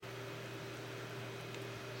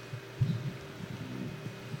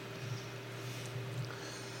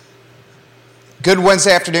Good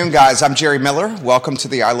Wednesday afternoon, guys. I'm Jerry Miller. Welcome to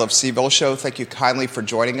the I Love CVille show. Thank you kindly for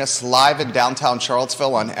joining us live in downtown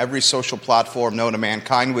Charlottesville on every social platform known to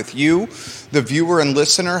mankind, with you, the viewer and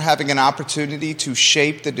listener, having an opportunity to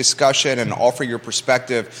shape the discussion and offer your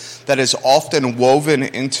perspective that is often woven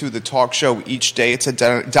into the talk show each day. It's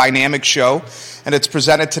a dynamic show, and it's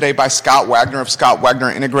presented today by Scott Wagner of Scott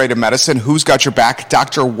Wagner Integrative Medicine. Who's got your back?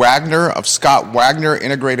 Dr. Wagner of Scott Wagner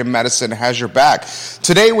Integrative Medicine has your back.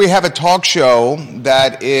 Today we have a talk show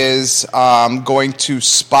that is going to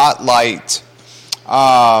spotlight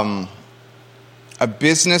a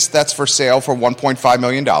business that's for sale for $1.5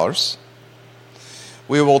 million.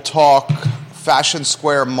 We will talk Fashion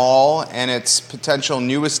Square Mall and its potential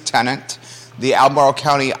newest tenant, the Albemarle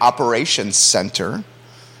County Operations Center.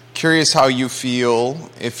 Curious how you feel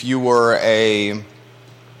if you were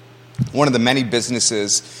one of the many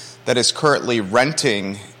businesses that is currently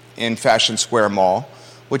renting in Fashion Square Mall.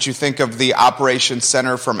 What you think of the Operations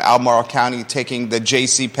Center from Albemarle County taking the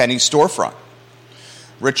JCPenney storefront.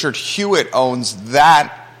 Richard Hewitt owns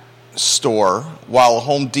that store, while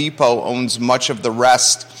Home Depot owns much of the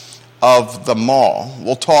rest of the mall.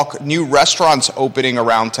 We'll talk new restaurants opening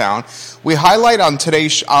around town. We highlight on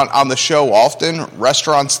today's on the show often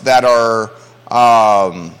restaurants that are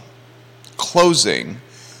closing,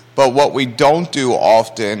 but what we don't do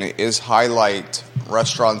often is highlight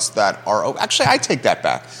restaurants that are open. Actually, I take that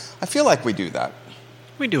back. I feel like we do that.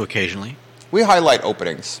 We do occasionally. We highlight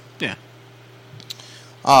openings. Yeah.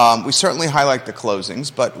 We certainly highlight the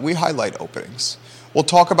closings, but we highlight openings. We'll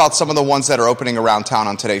talk about some of the ones that are opening around town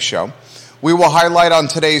on today's show. We will highlight on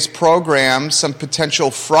today's program some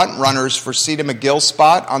potential front runners for Cedar McGill's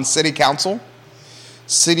spot on City Council.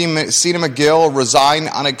 Cedar McGill resigned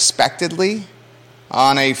unexpectedly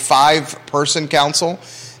on a 5-person council.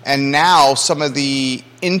 And now some of the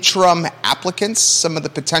interim applicants, some of the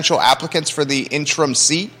potential applicants for the interim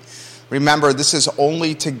seat. Remember, this is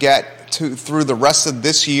only to get through the rest of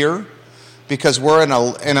this year, because we're in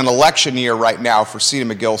an election year right now for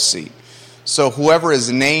Cedar McGill's seat. So whoever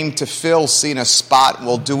is named to fill Cena's spot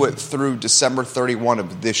will do it through December 31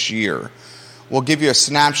 of this year. We'll give you a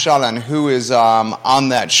snapshot on who is on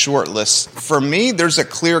that short list. For me, there's a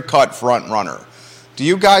clear-cut front runner. Do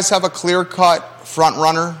you guys have a clear-cut front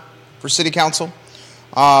runner for City Council?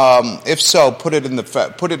 If so, put it in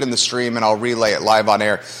the stream, and I'll relay it live on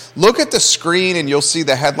air. Look at the screen, and you'll see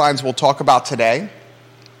the headlines we'll talk about today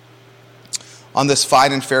on this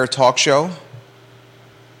fine and fair talk show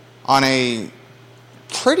on a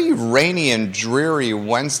pretty rainy and dreary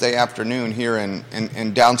Wednesday afternoon here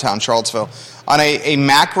in downtown Charlottesville. On a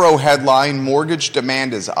macro headline, mortgage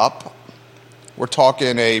demand is up. We're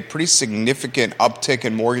talking a pretty significant uptick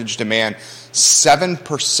in mortgage demand,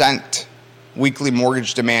 7% weekly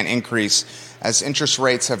mortgage demand increase as interest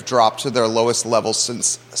rates have dropped to their lowest level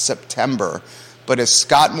since September. But as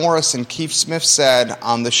Scott Morris and Keith Smith said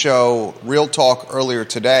on the show Real Talk earlier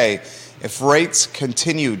today, if rates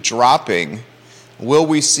continue dropping, will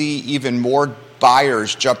we see even more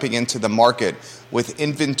buyers jumping into the market with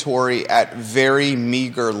inventory at very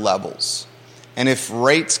meager levels? And if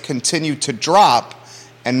rates continue to drop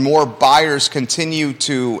and more buyers continue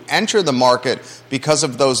to enter the market because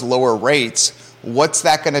of those lower rates, what's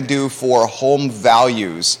that going to do for home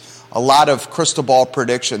values? A lot of crystal ball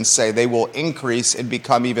predictions say they will increase and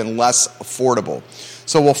become even less affordable.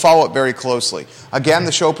 So we'll follow it very closely. Again,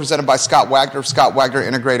 the show presented by Scott Wagner of Scott Wagner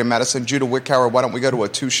Integrative Medicine. Judah Wickower, why don't we go to a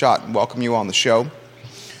two-shot and welcome you on the show?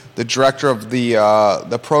 The director of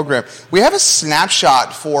the program. We have a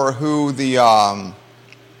snapshot for who the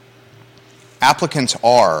applicants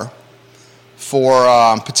are,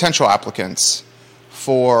 for potential applicants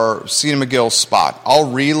for Cedar McGill's spot. I'll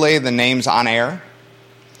relay the names on air.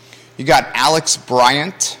 You got Alex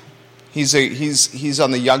Bryant. He's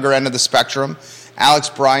on the younger end of the spectrum. Alex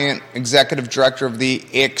Bryant, executive director of the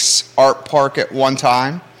Ix Art Park at one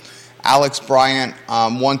time. Alex Bryant,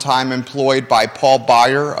 one time employed by Paul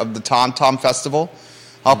Beyer of the Tom Tom Festival,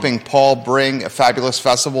 helping Paul bring a fabulous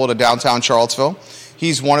festival to downtown Charlottesville.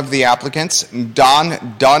 He's one of the applicants.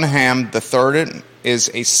 Don Dunham III is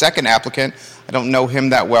a second applicant. I don't know him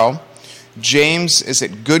that well. James,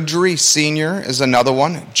 Goodry Sr. is another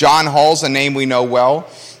one. John Hall's a name we know well.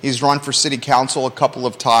 He's run for city council a couple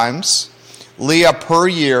of times. Leah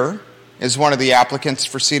Puryear is one of the applicants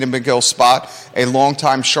for Cedar McGill's spot, a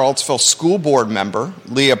longtime Charlottesville school board member,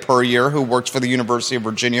 Leah Puryear, who works for the University of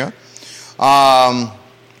Virginia. John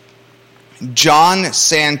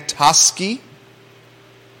Santoski,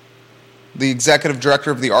 the executive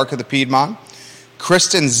director of the Arc of the Piedmont.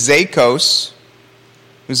 Kristen Zakos,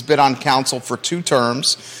 who's been on council for 2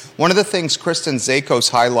 terms. One of the things Kristen Zakos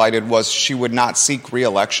highlighted was she would not seek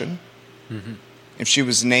re-election if she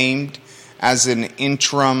was named as an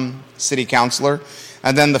interim city councilor.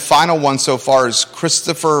 And then the final one so far is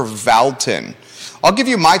Christopher Valton. I'll give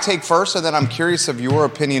you my take first, and then I'm curious of your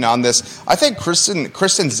opinion on this. I think Kristen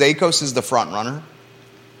Zakos is the front runner.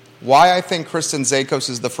 Why I think Kristen Zakos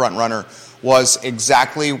is the front runner was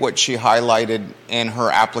exactly what she highlighted in her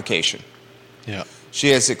application. Yeah.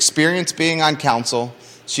 She has experience being on council.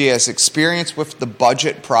 She has experience with the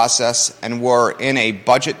budget process, and we're in a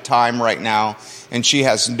budget time right now, and she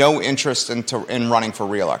has no interest in running for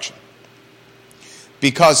re-election.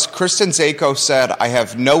 Because Kristen Zakos said, I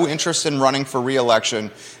have no interest in running for re-election,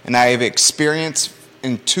 and I have experience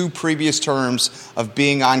in 2 previous terms of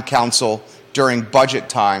being on council during budget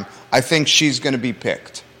time, I think she's going to be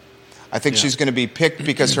picked. I think she's going to be picked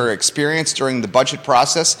because her experience during the budget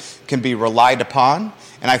process can be relied upon,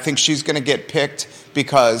 and I think she's going to get picked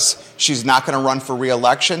because she's not going to run for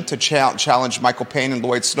re-election to challenge Michael Payne and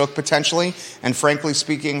Lloyd Snook potentially. And frankly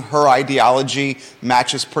speaking, her ideology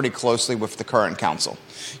matches pretty closely with the current council.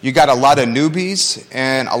 You got a lot of newbies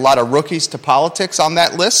and a lot of rookies to politics on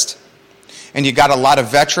that list. And you got a lot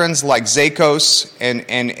of veterans like Zakos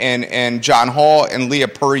and John Hall and Leah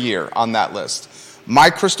Puryear on that list.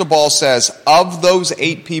 My crystal ball says of those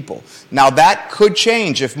 8 people, now that could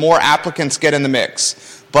change if more applicants get in the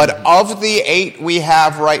mix. But of the 8 we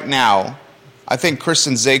have right now, I think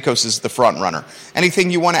Kristen Zakos is the front runner.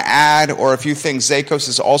 Anything you want to add, or if you think Zakos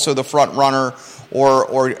is also the front runner,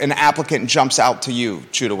 or an applicant jumps out to you,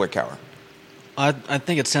 Judah Wickower? I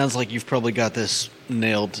think it sounds like you've probably got this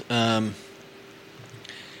nailed.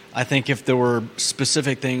 I think if there were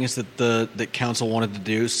specific things that council wanted to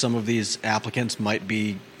do, some of these applicants might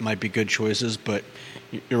be good choices. But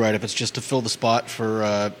you're right. If it's just to fill the spot for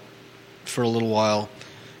a little while,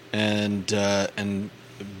 and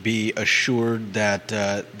be assured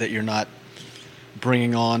that you're not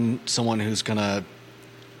bringing on someone who's going to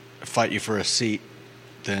fight you for a seat,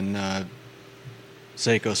 then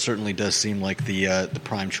Zakos certainly does seem like the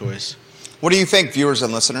prime choice. What do you think, viewers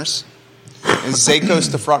and listeners? Is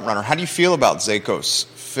Zakos the front runner? How do you feel about Zakos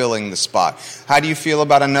filling the spot? How do you feel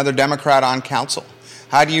about another Democrat on council?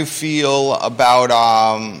 How do you feel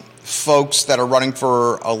about folks that are running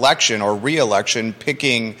for election or re-election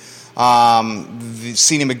picking the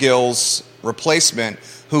Sina McGill's replacement,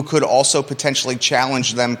 who could also potentially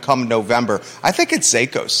challenge them come November? I think it's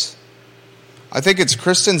Zakos. I think it's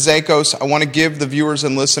Kristen Zakos. I want to give the viewers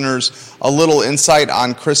and listeners a little insight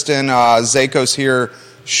on Kristen Zakos here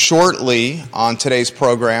shortly on today's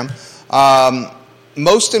program.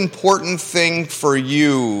 Most important thing for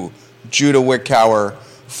you, Judah Wickower,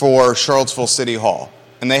 for Charlottesville City Hall,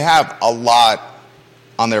 and they have a lot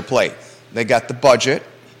on their plate. They got the budget.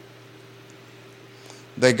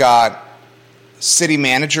 They got city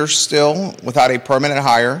manager still without a permanent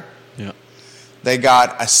hire. Yeah. They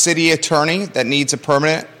got a city attorney that needs a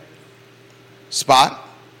permanent spot.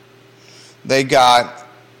 They got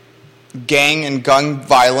gang and gun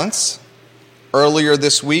violence. Earlier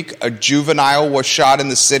this week, a juvenile was shot in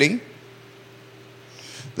the city.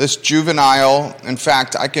 This juvenile, in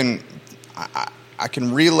fact, I can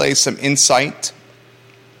relay some insight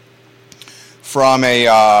from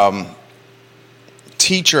a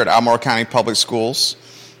teacher at Albemarle County Public Schools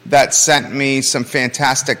that sent me some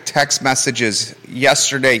fantastic text messages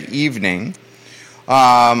yesterday evening.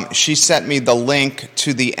 She sent me the link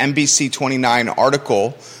to the NBC 29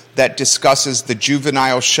 article that discusses the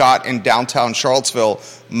juvenile shot in downtown Charlottesville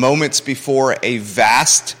moments before a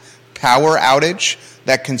vast power outage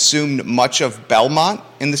that consumed much of Belmont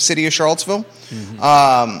in the city of Charlottesville.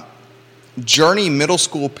 Journey Middle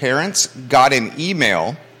School parents got an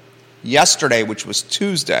email yesterday, which was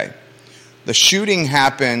Tuesday. The shooting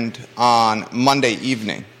happened on Monday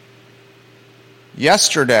evening.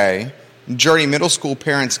 Yesterday, Journey Middle School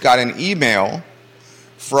parents got an email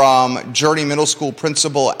from Journey Middle School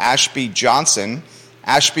principal Ashby Johnson.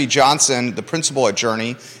 Ashby Johnson, the principal at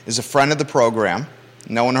Journey, is a friend of the program,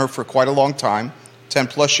 known her for quite a long time, 10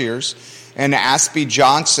 plus years. And Ashby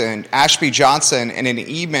Johnson, in an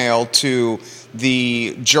email to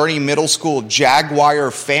the Journey Middle School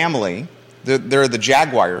Jaguar family, they're the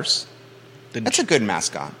Jaguars. That's a good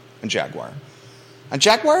mascot, a Jaguar. A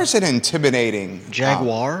Jaguar is an intimidating...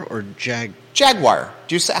 Jaguar or Jaguar.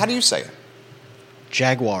 How do you say it?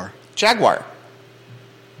 Jaguar. Jaguar.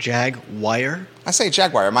 Jaguar? I say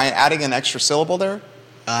Jaguar. Am I adding an extra syllable there?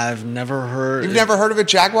 I've never heard... You've never heard of a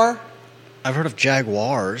Jaguar? I've heard of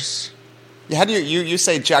Jaguars. How do you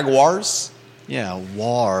say Jaguars? Yeah,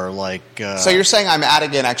 war, like... So you're saying I'm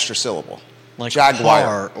adding an extra syllable? Like Jaguar.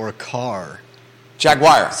 car or car.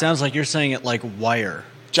 Jaguar. Sounds like you're saying it like wire.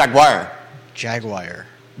 Jaguar. Jaguar.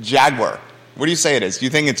 Jaguar. What do you say it is? Do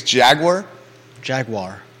you think it's Jaguar?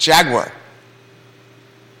 Jaguar. Jaguar.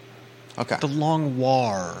 Okay. The long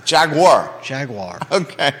war. Jaguar. Jaguar.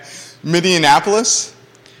 Okay. Minneapolis?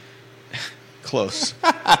 Close.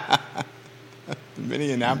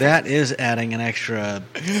 Minneapolis. That is adding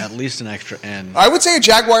at least an extra N. I would say a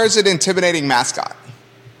Jaguar is an intimidating mascot.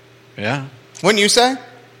 Yeah. Wouldn't you say?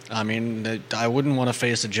 I mean, I wouldn't want to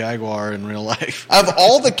face a jaguar in real life. Of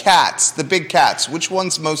all the cats, the big cats, which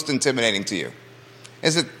one's most intimidating to you?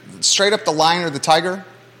 Is it straight up the lion or the tiger?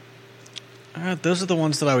 Those are the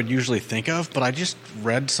ones that I would usually think of, but I just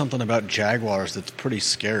read something about jaguars that's pretty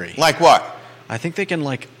scary. Like what? I think they can,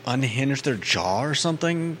 like, unhinge their jaw or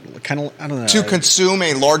something. Kind of, I don't know. To consume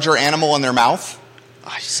a larger animal in their mouth?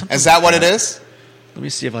 Something Is that like what it is? Let me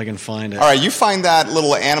see if I can find it. All right, you find that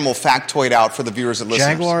little animal factoid out for the viewers and listeners.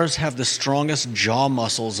 Jaguars have the strongest jaw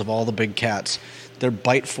muscles of all the big cats. Their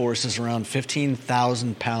bite force is around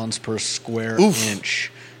 15,000 pounds per square inch,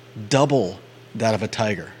 double that of a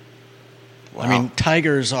tiger. Wow. I mean,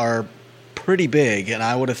 tigers are pretty big, and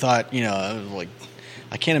I would have thought,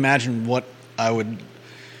 I can't imagine what I would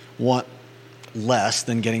want less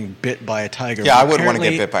than getting bit by a tiger. Yeah, I wouldn't want to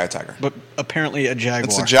get bit by a tiger. But apparently a jaguar.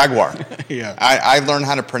 It's a jaguar. Yeah. I learned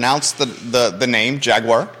how to pronounce the name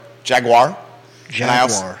Jaguar. Jaguar.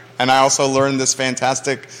 And I also learned this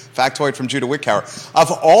fantastic factoid from Judah Wickower.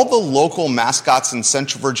 Of all the local mascots in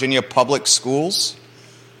Central Virginia public schools,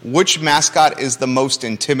 which mascot is the most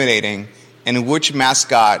intimidating and which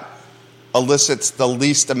mascot elicits the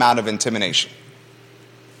least amount of intimidation?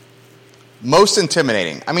 Most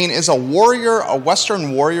intimidating. I mean, is a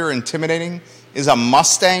Western warrior intimidating? Is a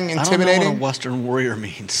Mustang intimidating? I don't know what a Western warrior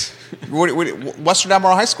means. Western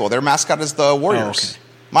Albemarle High School, their mascot is the Warriors. Oh, okay.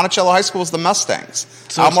 Monticello High School is the Mustangs.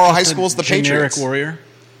 So Albemarle High School is the generic Patriots. Warrior?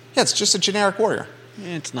 Yeah, it's just a generic warrior.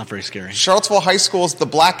 It's not very scary. Charlottesville High School is the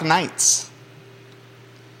Black Knights.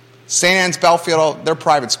 St. Anne's Belfield, their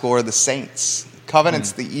private school, are the Saints.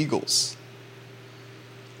 Covenant's the Eagles.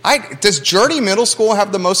 Does Journey Middle School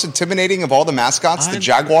have the most intimidating of all the mascots, the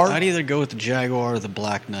Jaguar? I'd either go with the Jaguar or the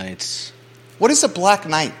Black Knights. What is a Black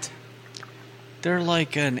Knight? They're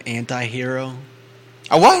like an anti-hero.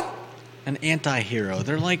 A what? An anti-hero.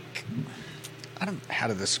 They're like, I don't know how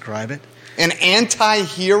to describe it. An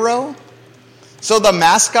anti-hero? So the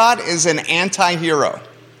mascot is an anti-hero.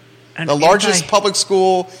 The largest public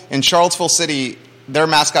school in Charlottesville City, their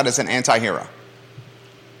mascot is an anti-hero.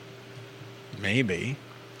 Maybe.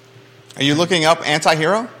 Are you looking up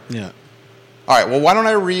anti-hero? Yeah. All right, well, why don't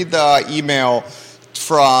I read the email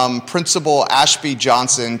from Principal Ashby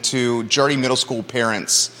Johnson to Journey Middle School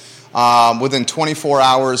parents within 24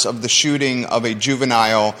 hours of the shooting of a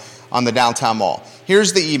juvenile on the downtown mall.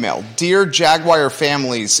 Here's the email. Dear Jaguar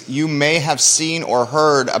families, you may have seen or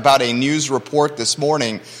heard about a news report this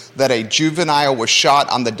morning that a juvenile was shot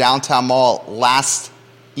on the downtown mall last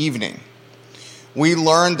evening. We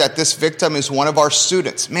learned that this victim is one of our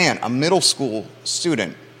students. Man, a middle school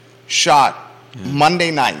student shot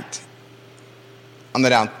Monday night on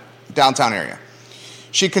the downtown area.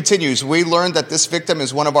 She continues, we learned that this victim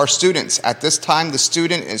is one of our students. At this time, the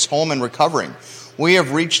student is home and recovering. We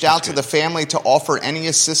have reached out to the family to offer any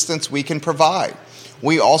assistance we can provide.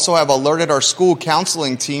 We also have alerted our school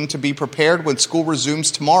counseling team to be prepared when school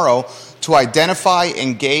resumes tomorrow to identify,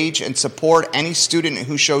 engage, and support any student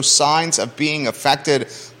who shows signs of being affected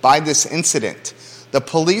by this incident. The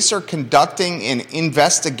police are conducting an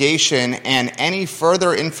investigation, and any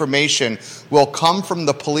further information will come from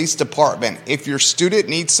the police department. If your student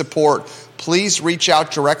needs support, please reach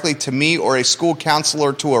out directly to me or a school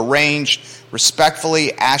counselor to arrange.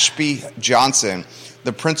 Respectfully, Ashby Johnson,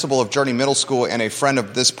 the principal of Journey Middle School and a friend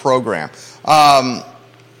of this program. The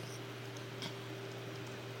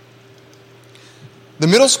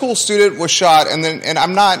middle school student was shot,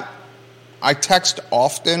 I text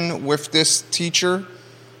often with this teacher,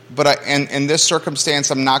 but in this circumstance,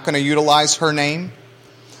 I'm not going to utilize her name.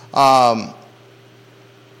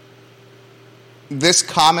 This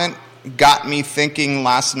comment got me thinking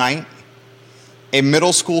last night. A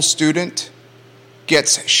middle school student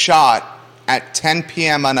gets shot at 10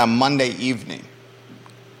 p.m. on a Monday evening.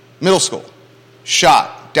 Middle school.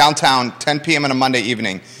 Shot downtown, 10 p.m. on a Monday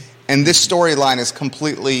evening. And this storyline is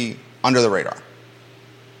completely under the radar.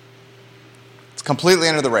 It's completely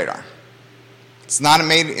under the radar. It's not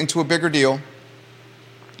made into a bigger deal.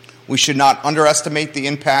 We should not underestimate the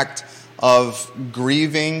impact of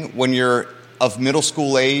grieving when you're of middle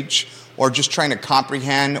school age or just trying to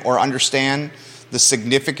comprehend or understand the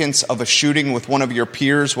significance of a shooting with one of your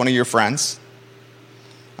peers, one of your friends.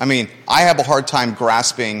 I mean, I have a hard time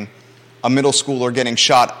grasping a middle schooler getting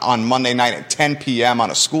shot on Monday night at 10 p.m. on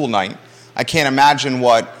a school night. I can't imagine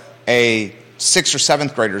what a 6th or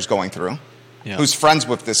 7th grader is going through, who's friends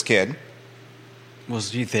with this kid.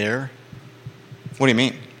 Was he there? What do you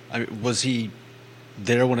mean? Was he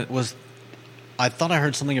there when it was? I thought I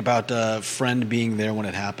heard something about a friend being there when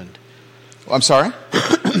it happened. I'm sorry?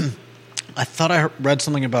 I thought I read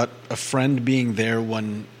something about a friend being there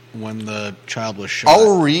when the child was shot.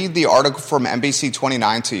 I'll read the article from NBC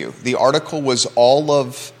 29 to you. The article was all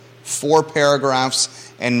of 4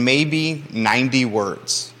 paragraphs and maybe 90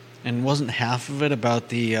 words. And wasn't half of it about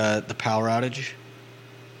the power outage?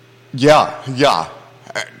 Yeah.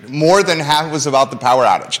 More than half was about the power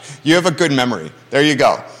outage. You have a good memory. There you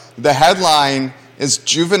go. The headline is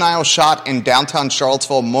Juvenile Shot in Downtown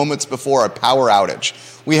Charlottesville Moments Before a Power Outage.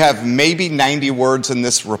 We have maybe 90 words in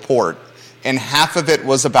this report, and half of it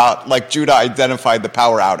was about, like Judah identified, the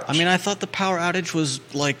power outage. I mean, I thought the power outage was,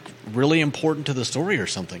 like, really important to the story or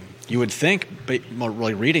something. You would think, but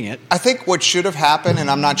really reading it. I think what should have happened,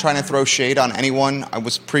 and I'm not trying to throw shade on anyone. I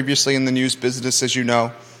was previously in the news business, as you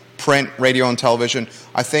know, print, radio, and television.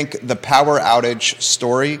 I think the power outage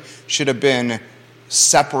story should have been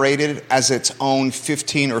separated as its own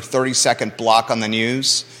 15 or 30-second block on the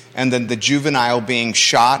news, and then the juvenile being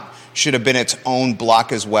shot should have been its own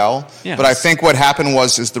block as well. Yes. But I think what happened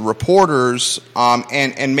is the reporters,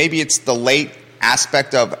 and maybe it's the late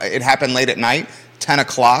aspect of it happened late at night, 10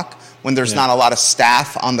 o'clock, when there's not a lot of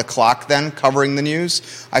staff on the clock then covering the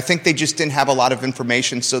news. I think they just didn't have a lot of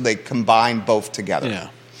information, so they combined both together. Yeah.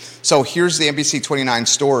 So here's the NBC 29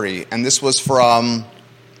 story, and this was from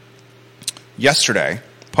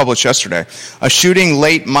published yesterday. A shooting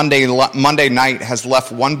late Monday night has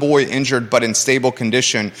left one boy injured but in stable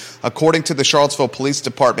condition. According to the Charlottesville Police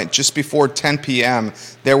Department, just before 10 p.m.,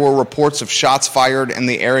 there were reports of shots fired in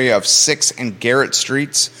the area of 6th and Garrett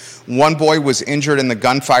Streets. One boy was injured in the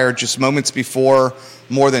gunfire just moments before.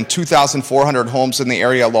 More than 2,400 homes in the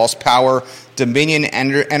area lost power. Dominion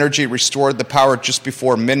Energy restored the power just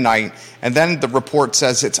before midnight. And then the report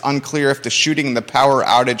says it's unclear if the shooting and the power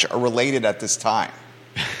outage are related at this time.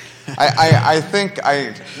 I think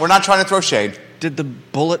we're not trying to throw shade. Did the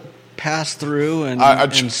bullet pass through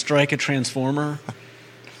and strike a transformer?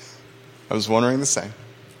 I was wondering the same.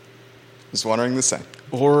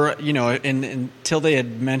 Or, until they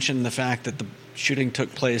had mentioned the fact that the shooting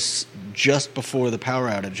took place just before the power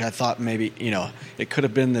outage, I thought maybe, it could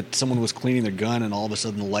have been that someone was cleaning their gun and all of a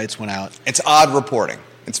sudden the lights went out. It's odd reporting.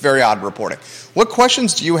 It's very odd reporting. What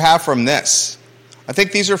questions do you have from this? I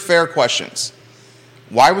think these are fair questions.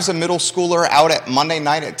 Why was a middle schooler out at Monday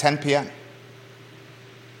night at 10 p.m.?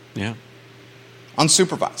 Yeah.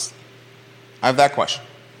 Unsupervised. I have that question.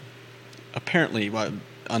 Apparently,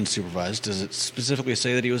 unsupervised. Does it specifically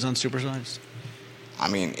say that he was unsupervised? I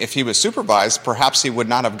mean, if he was supervised, perhaps he would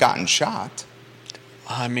not have gotten shot.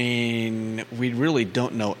 I mean, we really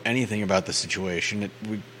don't know anything about the situation.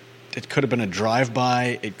 It could have been a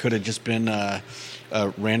drive-by. It could have just been a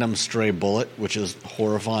random stray bullet, which is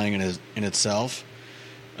horrifying in itself.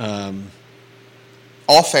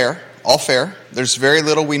 All fair. There's very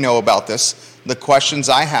little we know about this. The questions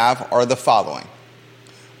I have are the following.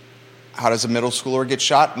 How does a middle schooler get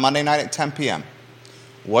shot Monday night at 10 p.m.?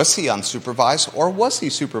 Was he unsupervised or was he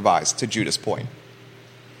supervised, to Judah's point?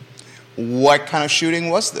 What kind of shooting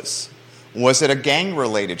was this? Was it a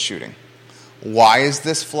gang-related shooting? Why is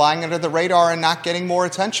this flying under the radar and not getting more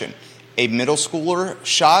attention? A middle schooler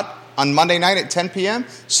shot on Monday night at 10 p.m.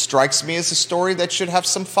 strikes me as a story that should have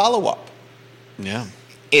some follow-up. Yeah.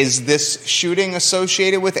 Is this shooting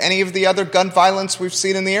associated with any of the other gun violence we've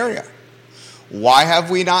seen in the area? Why have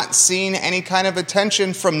we not seen any kind of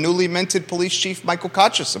attention from newly minted Police Chief Michael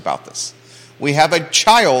Kachis about this? We have a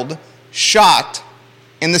child shot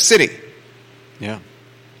in the city. Yeah.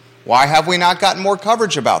 Why have we not gotten more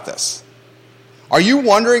coverage about this? Are you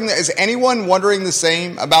wondering, is anyone wondering the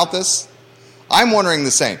same about this? I'm wondering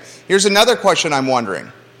the same. Here's another question I'm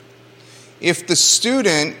wondering. If the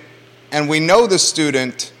student, and we know the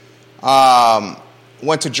student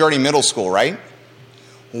went to Journey Middle School, right?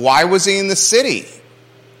 Why was he in the city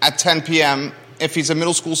at 10 p.m. if he's a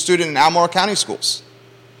middle school student in Albemarle County Schools?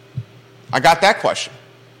 I got that question.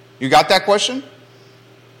 You got that question?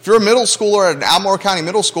 If you're a middle schooler at Albemarle County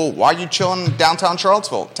Middle School, why are you chilling in downtown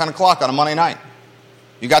Charlottesville at 10 o'clock on a Monday night?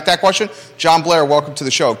 You got that question? John Blair, welcome to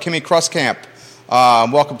the show. Kimmy Kruskamp,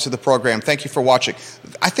 welcome to the program. Thank you for watching.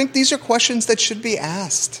 I think these are questions that should be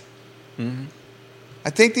asked. Mm-hmm. I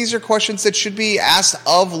think these are questions that should be asked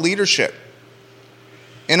of leadership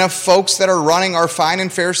and of folks that are running our fine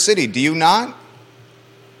and fair city. Do you not?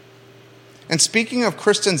 And speaking of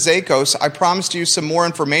Kristen Zakos, I promised you some more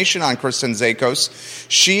information on Kristen Zakos.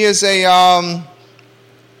 She is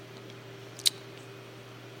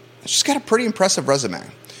she's got a pretty impressive resume.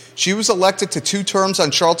 She was elected to 2 terms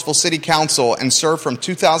on Charlottesville City Council and served from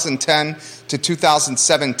 2010 to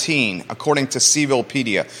 2017, according to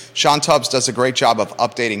CVillepedia. Sean Tubbs does a great job of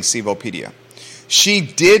updating CVillepedia. She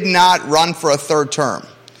did not run for a 3rd term.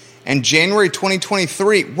 In January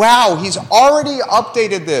 2023, wow, he's already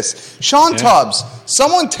updated this. Sean Tubbs,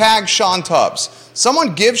 someone tag Sean Tubbs.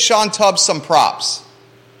 Someone give Sean Tubbs some props.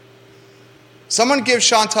 Someone give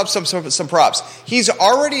Sean Tubbs some props. He's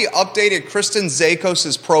already updated Kristen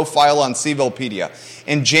Zakos' profile on CVillepedia.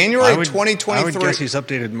 In January 2023... I would guess he's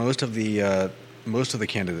updated most of the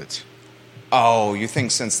candidates. Oh, you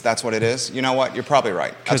think since that's what it is? You know what? You're probably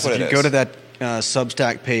right. That's what it is. Because if you go to that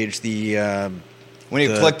Substack page, when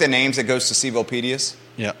you click the names, it goes to CVillePedia's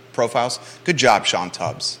profiles. Good job, Sean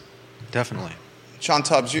Tubbs. Definitely. Sean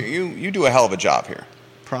Tubbs, you do a hell of a job here.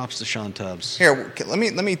 Props to Sean Tubbs. Here, let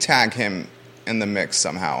me tag him in the mix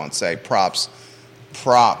somehow and say props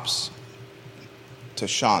to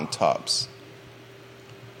Sean Tubbs.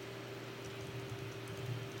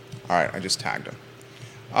 All right, I just tagged him.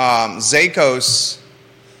 Zakos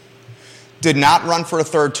did not run for a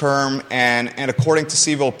 3rd term, and according to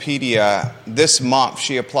CVillepedia, this month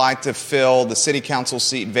she applied to fill the city council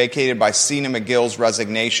seat vacated by Sina McGill's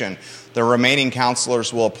resignation. The remaining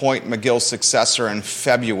councilors will appoint McGill's successor in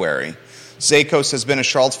February. Zakos has been a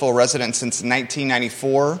Charlottesville resident since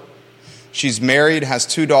 1994. She's married, has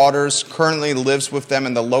 2 daughters, currently lives with them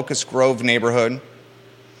in the Locust Grove neighborhood.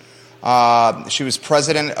 She was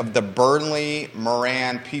president of the Burnley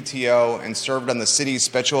Moran PTO and served on the city's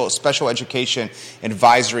special education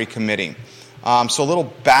advisory committee. So a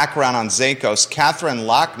little background on Zakos. Catherine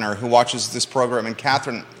Lochner, who watches this program, and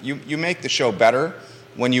Catherine, you make the show better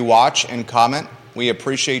when you watch and comment. We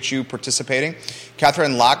appreciate you participating.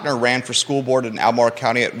 Catherine Lochner ran for school board in Albemarle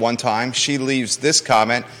County at one time. She leaves this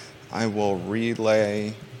comment. I will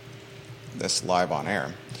relay this live on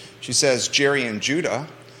air. She says, Jerry and Judah,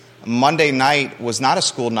 Monday night was not a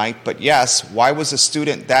school night, but yes, why was a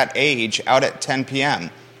student that age out at 10 p.m.?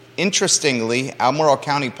 Interestingly, Albemarle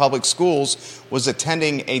County Public Schools was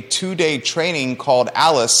attending a 2-day training called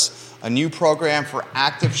ALICE, a new program for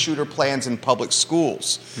active shooter plans in public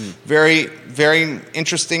schools. Very, very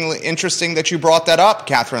interesting that you brought that up,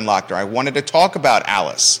 Catherine Lochner. I wanted to talk about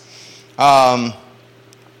ALICE. And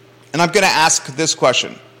I'm going to ask this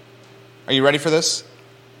question. Are you ready for this?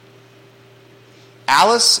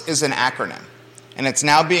 ALICE is an acronym, and it's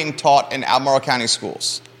now being taught in Albemarle County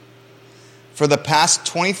schools. For the past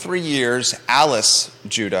 23 years, ALICE,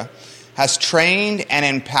 Judah, has trained and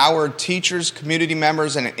empowered teachers, community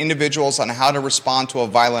members, and individuals on how to respond to a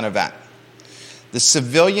violent event. The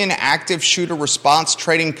Civilian Active Shooter Response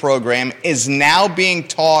Training Program is now being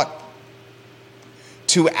taught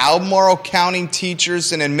to Albemarle County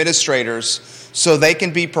teachers and administrators so they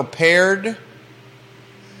can be prepared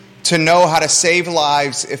to know how to save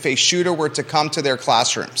lives if a shooter were to come to their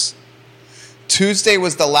classrooms. Tuesday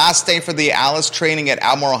was the last day for the ALICE training at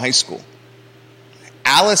Albemarle High School.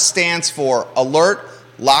 ALICE stands for Alert,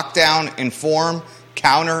 Lockdown, Inform,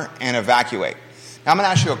 Counter, and Evacuate. Now I'm going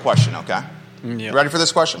to ask you a question, okay? Yep. You ready for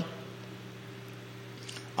this question?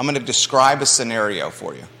 I'm going to describe a scenario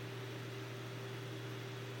for you.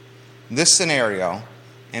 This scenario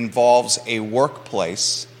involves a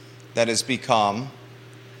workplace that has become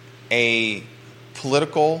a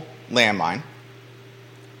political landmine.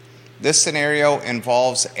 This scenario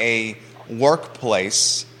involves a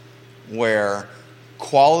workplace where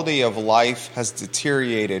quality of life has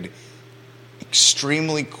deteriorated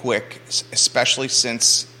extremely quick, especially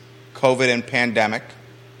since COVID and pandemic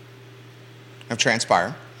have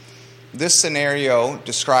transpired. This scenario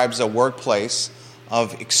describes a workplace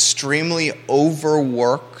of extremely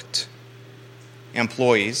overworked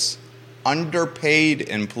employees, underpaid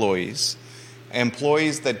employees,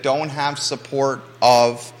 employees that don't have support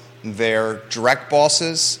of their direct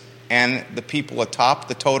bosses and the people atop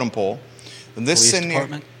the totem pole. This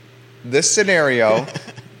scenario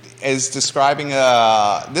is describing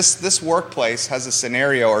this workplace has a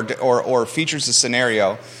scenario or features a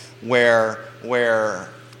scenario where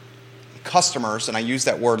customers, and I use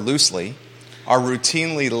that word loosely, are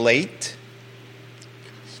routinely late.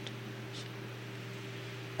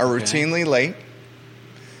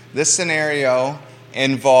 This scenario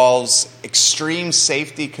involves extreme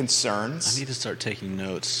safety concerns. I need to start taking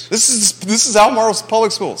notes. This is Albemarle's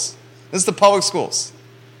public schools. This is the public schools.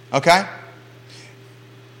 Okay?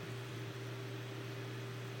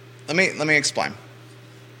 Let me explain.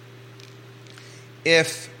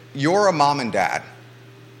 If you're a mom and dad,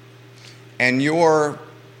 and your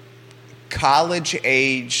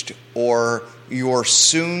college-aged or your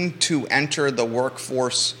soon-to-enter the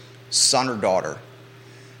workforce son or daughter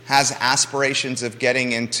has aspirations of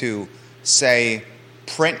getting into, say,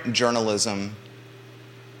 print journalism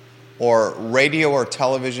or radio or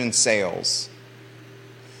television sales,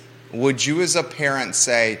 would you as a parent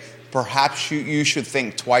say, perhaps you should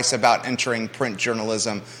think twice about entering print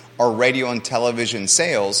journalism or radio and television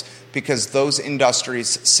sales because those industries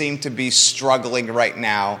seem to be struggling right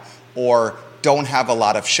now or don't have a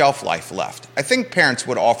lot of shelf life left? I think parents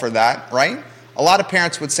would offer that, right? A lot of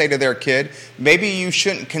parents would say to their kid, maybe you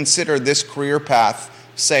shouldn't consider this career path,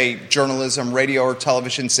 say journalism, radio or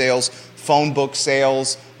television sales, phone book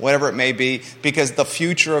sales, whatever it may be, because the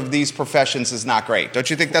future of these professions is not great. Don't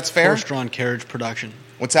you think that's fair? Horse-drawn carriage production.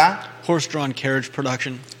 What's that? Horse-drawn carriage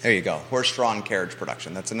production. There you go. Horse-drawn carriage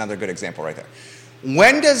production. That's another good example right there.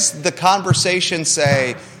 When does the conversation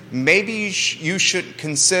say, maybe you should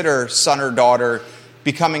consider son or daughter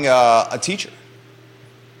becoming a teacher?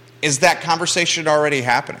 Is that conversation already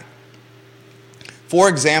happening? For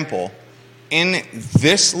example, in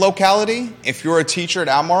this locality, if you're a teacher at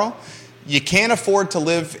Albemarle, you can't afford to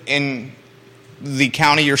live in the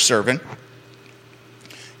county you're serving.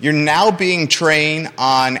 You're now being trained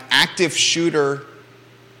on active shooter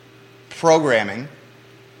programming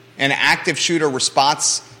and active shooter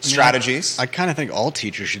response strategies. I kind of think all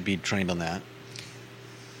teachers should be trained on that.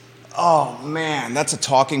 Oh, man, that's a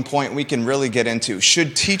talking point we can really get into.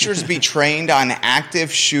 Should teachers be trained on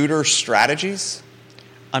active shooter strategies?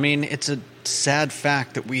 I mean, it's a sad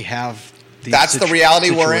fact that we have these That's the reality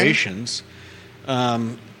situations. we're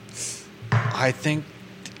in?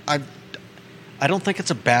 I don't think it's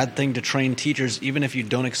a bad thing to train teachers, even if you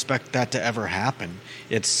don't expect that to ever happen.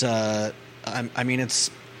 It's, I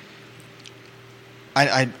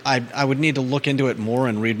would need to look into it more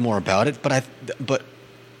and read more about it, but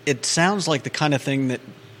it sounds like the kind of thing that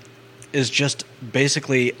is just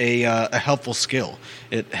basically a helpful skill.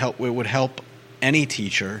 It would help any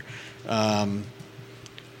teacher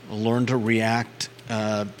learn to react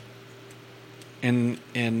in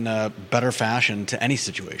better fashion to any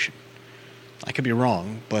situation. I could be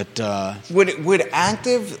wrong, but would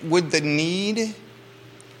the need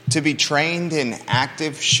to be trained in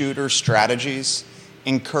active shooter strategies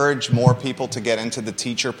encourage more people to get into the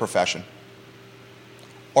teacher profession?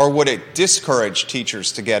 Or would it discourage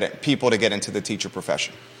people to get into the teacher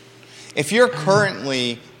profession? If you're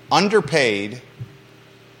currently underpaid,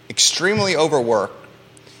 extremely overworked,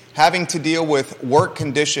 having to deal with work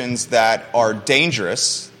conditions that are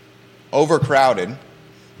dangerous, overcrowded,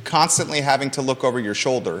 constantly having to look over your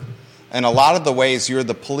shoulder, and a lot of the ways you're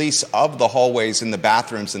the police of the hallways and the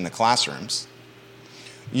bathrooms and the classrooms,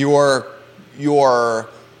 your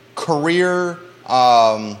career,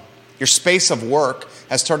 your space of work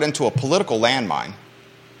has turned into a political landmine.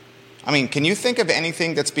 I mean, can you think of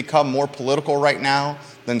anything that's become more political right now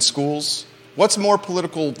than schools? What's more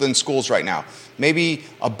political than schools right now? Maybe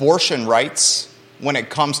abortion rights when it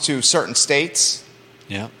comes to certain states.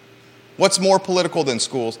 Yeah. What's more political than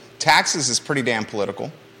schools? Taxes is pretty damn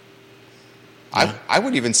political. Yeah. I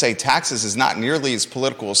would even say taxes is not nearly as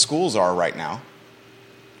political as schools are right now.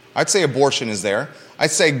 I'd say abortion is there.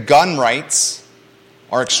 I'd say gun rights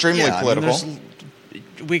are extremely political.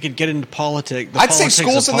 We could get into politics. I'd say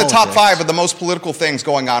schools in the top 5 of the most political things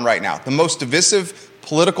going on right now. The most divisive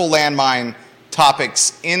political landmine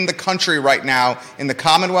topics in the country right now, in the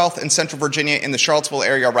Commonwealth, in Central Virginia, in the Charlottesville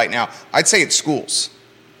area right now. I'd say it's schools.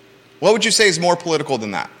 What would you say is more political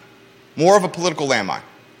than that? More of a political landmine?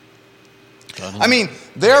 I mean,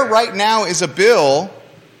 there right now is a bill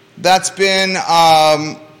that's been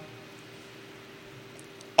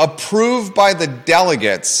approved by the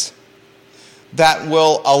delegates that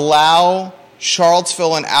will allow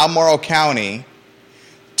Charlottesville and Albemarle County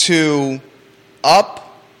to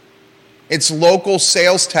up its local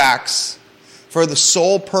sales tax for the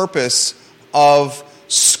sole purpose of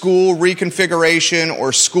school reconfiguration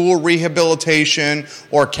or school rehabilitation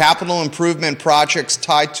or capital improvement projects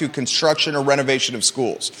tied to construction or renovation of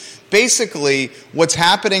schools. Basically, what's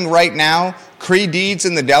happening right now, Cree Deeds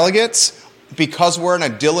and the delegates, because we're in a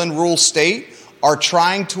Dillon Rule state, are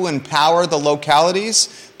trying to empower the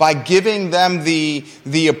localities by giving them the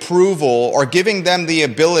approval or giving them the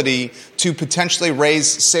ability to potentially raise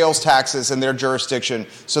sales taxes in their jurisdiction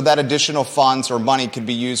so that additional funds or money can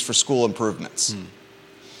be used for school improvements.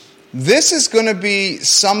 This is going to be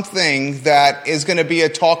something that is going to be a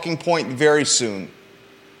talking point very soon.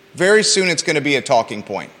 Very soon it's going to be a talking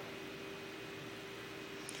point.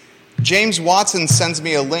 James Watson sends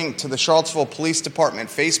me a link to the Charlottesville Police Department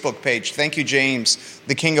Facebook page. Thank you, James,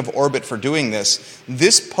 the king of orbit, for doing this.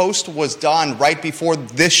 This post was done right before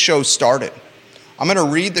this show started. I'm going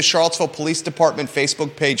to read the Charlottesville Police Department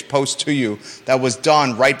Facebook page post to you that was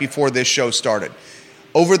done right before this show started.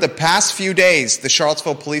 Over the past few days, the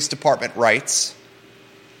Charlottesville Police Department writes,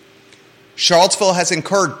 Charlottesville has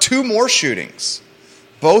incurred 2 more shootings,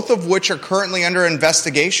 both of which are currently under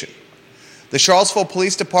investigation. The Charlottesville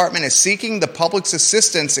Police Department is seeking the public's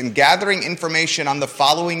assistance in gathering information on the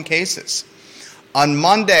following cases. On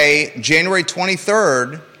Monday, January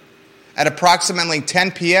 23rd, at approximately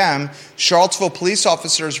 10 p.m., Charlottesville police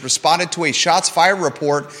officers responded to a shots fired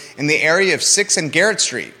report in the area of 6th and Garrett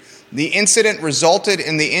Street. The incident resulted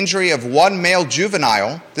in the injury of 1 male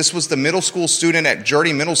juvenile. This was the middle school student at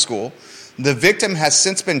Jurdy Middle School. The victim has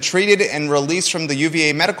since been treated and released from the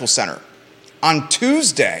UVA Medical Center. On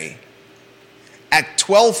Tuesday, at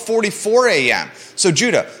 12:44 a.m. So,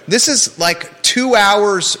 Judah, this is like 2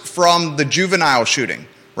 hours from the juvenile shooting,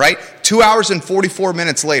 right? 2 hours and 44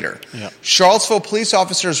 minutes later. Yep. Charlottesville police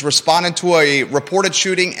officers responded to a reported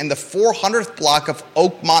shooting in the 400th block of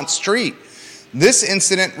Oakmont Street. This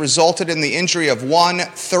incident resulted in the injury of 1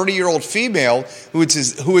 30-year-old female who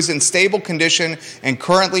is in stable condition and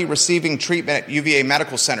currently receiving treatment at UVA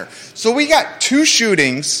Medical Center. So we got 2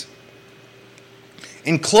 shootings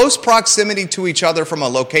in close proximity to each other from a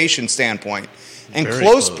location standpoint, and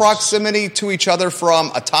close proximity to each other from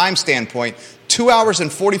a time standpoint, 2 hours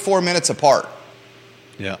and 44 minutes apart.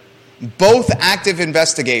 Yeah. Both active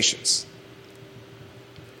investigations.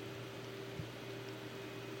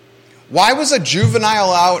 Why was a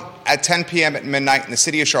juvenile out at 10 p.m. at midnight in the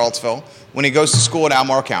city of Charlottesville when he goes to school in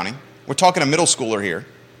Albemarle County? We're talking a middle schooler here.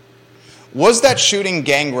 Was that shooting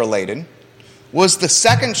gang-related? Was the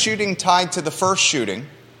second shooting tied to the first shooting?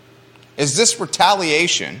 Is this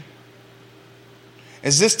retaliation?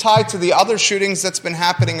 Is this tied to the other shootings that's been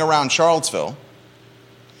happening around Charlottesville?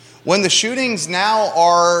 When the shootings now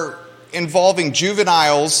are involving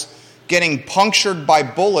juveniles getting punctured by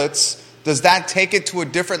bullets, does that take it to a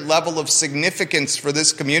different level of significance for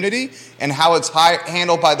this community and how it's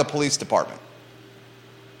handled by the police department?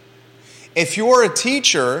 If you're a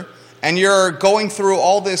teacher and you're going through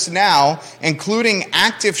all this now, including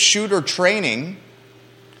active shooter training,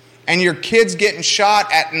 and your kid's getting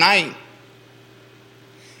shot at night,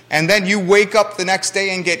 and then you wake up the next day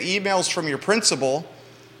and get emails from your principal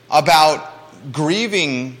about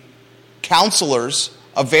grieving counselors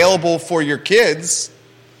available for your kids,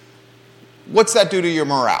 what's that do to your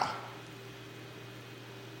morale?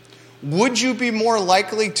 Would you be more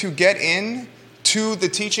likely to get in to the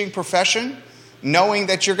teaching profession knowing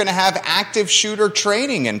that you're going to have active shooter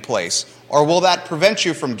training in place? Or will that prevent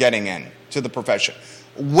you from getting in to the profession?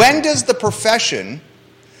 When does the profession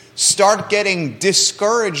start getting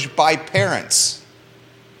discouraged by parents?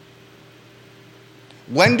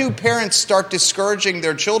 When do parents start discouraging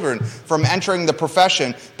their children from entering the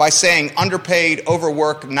profession by saying underpaid,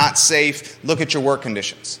 overworked, not safe, look at your work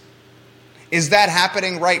conditions? Is that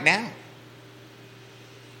happening right now?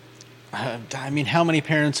 I mean, how many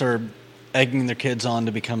parents are egging their kids on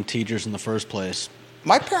to become teachers in the first place?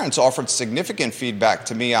 My parents offered significant feedback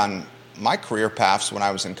to me on my career paths when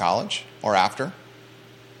I was in college or after.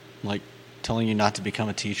 Like telling you not to become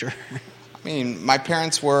a teacher? I mean, my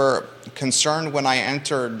parents were concerned when I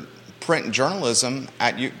entered print journalism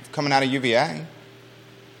coming out of UVA.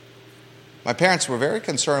 My parents were very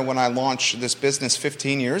concerned when I launched this business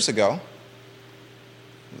 15 years ago.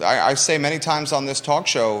 I say many times on this talk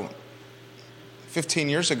show, 15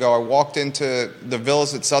 years ago, I walked into the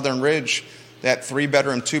villas at Southern Ridge, that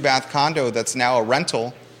 3-bedroom, 2-bath condo that's now a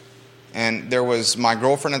rental. And there was my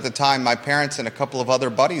girlfriend at the time, my parents, and a couple of other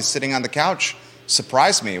buddies sitting on the couch.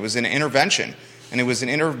 Surprised me. It was an intervention. And it was an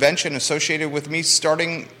intervention associated with me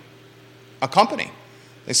starting a company.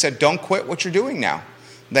 They said, don't quit what you're doing now.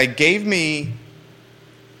 They gave me,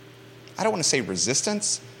 I don't want to say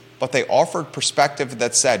resistance, but they offered perspective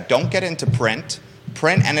that said, don't get into print.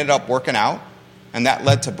 Print ended up working out. And that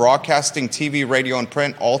led to broadcasting, TV, radio, and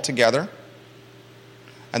print all together.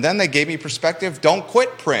 And then they gave me perspective, don't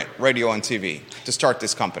quit print, radio, and TV to start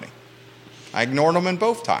this company. I ignored them in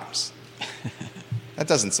both times. That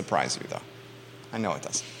doesn't surprise you, though. I know it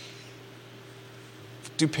doesn't.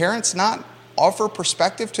 Do parents not offer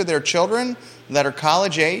perspective to their children that are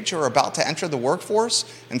college age or about to enter the workforce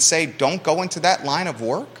and say, don't go into that line of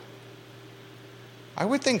work? I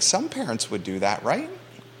would think some parents would do that, right?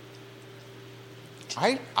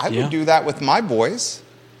 I would do that with my boys.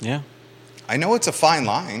 Yeah. I know it's a fine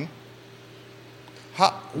line.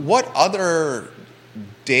 What other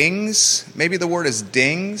dings, maybe the word is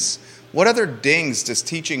dings, What other dings does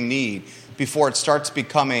teaching need before it starts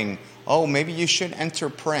becoming, oh, maybe you shouldn't enter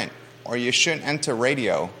print, or you shouldn't enter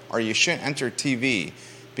radio, or you shouldn't enter TV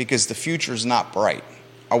because the future's not bright?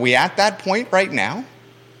 Are we at that point right now?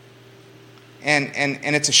 And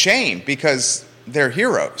it's a shame because they're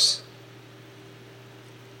heroes.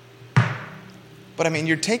 But I mean,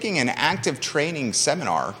 you're taking an active training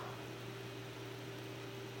seminar.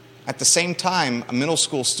 At the same time, a middle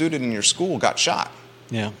school student in your school got shot.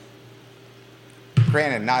 Yeah.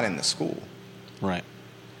 Granted, not in the school. Right.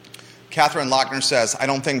 Catherine Lochner says, I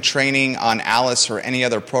don't think training on Alice or any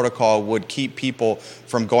other protocol would keep people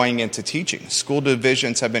from going into teaching. School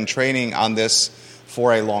divisions have been training on this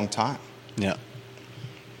for a long time. Yeah.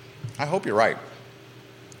 I hope you're right.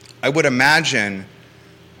 I would imagine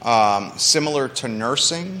similar to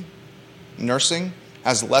nursing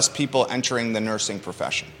has less people entering the nursing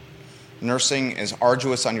profession. Nursing is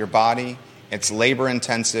arduous on your body. It's labor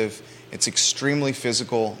intensive. It's extremely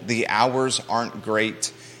physical. The hours aren't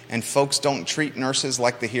great. And folks don't treat nurses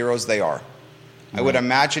like the heroes they are. Right. I would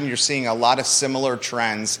imagine you're seeing a lot of similar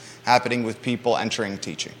trends happening with people entering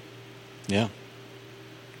teaching. Yeah.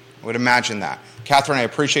 I would imagine that. Catherine, I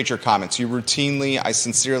appreciate your comments. You routinely, I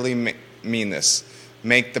sincerely mean this,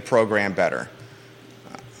 make the program better.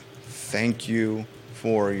 Thank you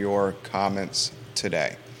for your comments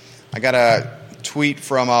today. I got a tweet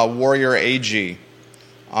from Warrior AG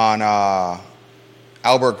on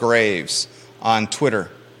Albert Graves on Twitter.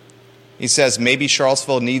 He says, maybe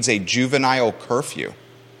Charlottesville needs a juvenile curfew.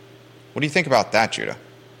 What do you think about that, Judah?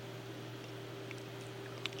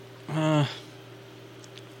 I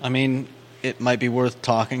mean, it might be worth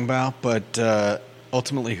talking about, but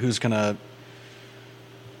ultimately, who's going to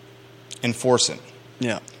enforce it?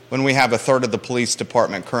 Yeah. When we have a third of the police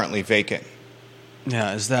department currently vacant.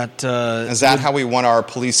 Yeah, is that how we want our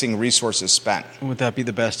policing resources spent? Would that be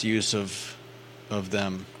the best use of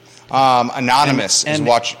them? Anonymous is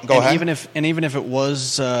watch. Go ahead. Even if it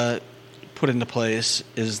was put into place,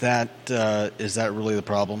 is that really the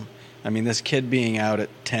problem? I mean, this kid being out at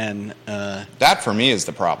 10... that, for me, is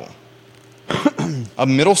the problem. A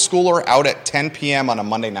middle schooler out at 10 p.m. on a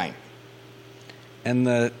Monday night.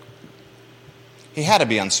 And he had to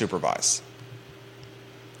be unsupervised.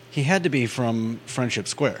 He had to be from Friendship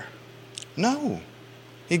Square. No.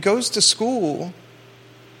 He goes to school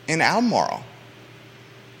in Albemarle.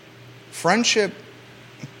 Friendship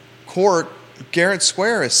Court, Garrett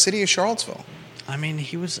Square is City of Charlottesville. I mean,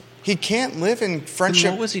 he can't live in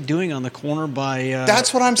Friendship. What was he doing on the corner by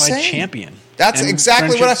That's what I'm saying. Champion? That's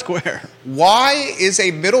exactly what Square. Why is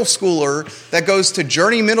a middle schooler that goes to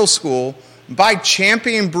Journey Middle School by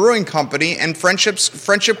Champion Brewing Company and Friendship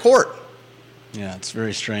Court? Yeah, it's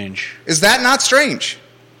very strange. Is that not strange?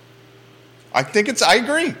 I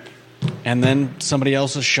agree. And then somebody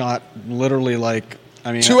else is shot literally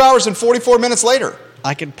 2 hours and 44 minutes later.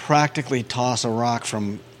 I could practically toss a rock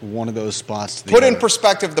from one of those spots to the Put other. in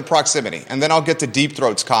perspective the proximity, and then I'll get to Deep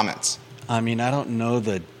Throat's comments. I mean, I don't know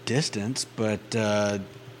the distance, but they're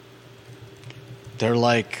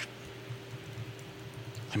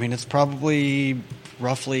it's probably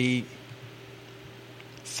roughly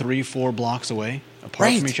 3-4 blocks away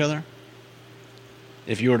apart from each other.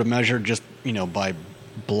 If you were to measure just, by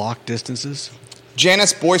block distances.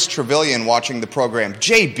 Janice Boyce Trevelyan watching the program.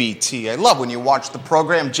 JBT. I love when you watch the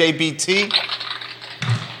program, JBT.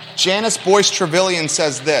 Janice Boyce Trevelyan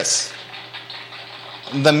says this.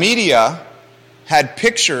 The media had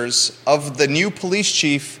pictures of the new police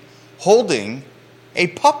chief holding a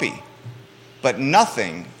puppy, but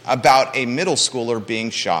nothing about a middle schooler being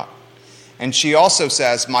shot. And she also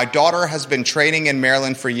says, my daughter has been training in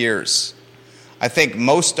Maryland for years. I think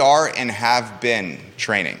most are and have been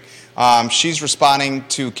training. She's responding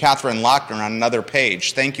to Catherine Lochner on another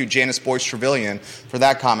page. Thank you, Janice Boyce Trevelyan, for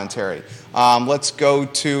that commentary. Let's go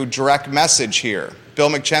to direct message here. Bill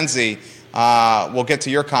McKenzie, we'll get to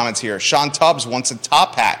your comments here. Sean Tubbs wants a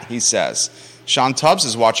top hat, he says. Sean Tubbs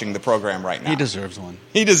is watching the program right now. He deserves one.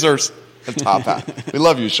 He deserves a top hat. We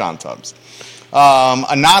love you, Sean Tubbs.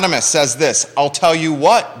 Anonymous says this. I'll tell you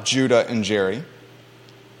what, Judah and Jerry.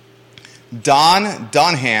 Don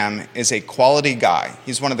Dunham is a quality guy.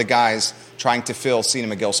 He's one of the guys trying to fill Cena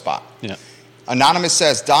McGill spot. Yeah. Anonymous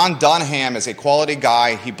says, Don Dunham is a quality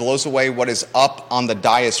guy. He blows away what is up on the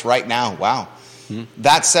dais right now. Wow. Mm-hmm.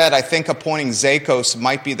 That said, I think appointing Zakos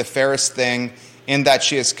might be the fairest thing in that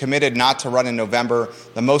she is committed not to run in November.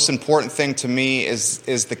 The most important thing to me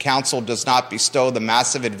is the council does not bestow the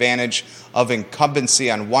massive advantage of incumbency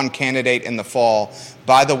on one candidate in the fall.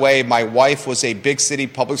 By the way, my wife was a big city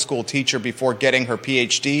public school teacher before getting her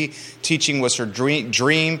PhD. Teaching was her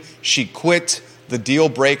dream. She quit The deal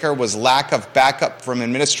breaker was lack of backup from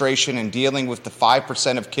administration in dealing with the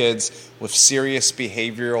 5% of kids with serious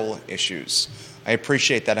behavioral issues. I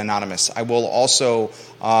appreciate that, Anonymous. I will also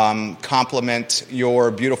compliment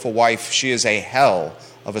your beautiful wife. She is a hell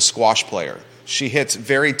of a squash player. She hits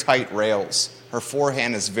very tight rails. Her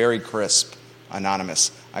forehand is very crisp,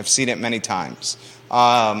 Anonymous. I've seen it many times.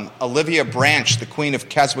 Olivia Branch, the Queen of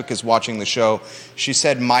Keswick, is watching the show. She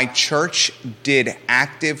said, my church did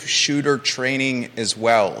active shooter training as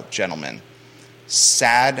well, gentlemen.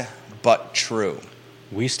 Sad but true.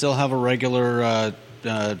 We still have a regular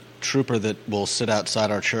trooper that will sit outside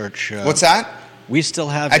our church. What's that? We still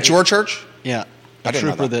have... At your church? Yeah. A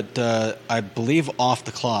trooper that I believe off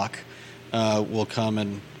the clock will come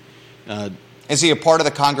and... Is he a part of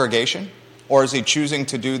the congregation? Or is he choosing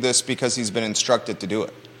to do this because he's been instructed to do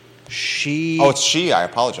it? It's she. I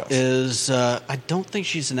apologize. I don't think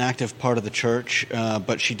she's an active part of the church,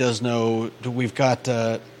 but she does know. We've got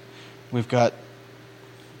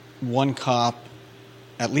one cop,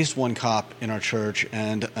 at least one cop in our church,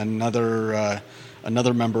 and another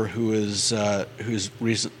member who's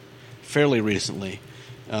fairly recently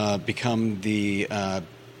become the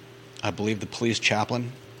I believe the police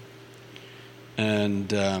chaplain.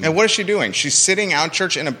 And what is she doing? She's sitting out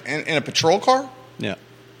church in a patrol car? Yeah.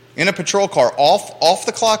 In a patrol car, off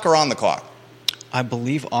the clock or on the clock? I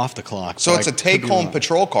believe off the clock. So it's a take-home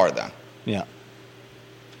patrol car then? Yeah.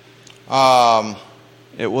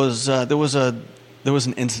 It was there was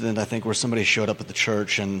an incident, I think, where somebody showed up at the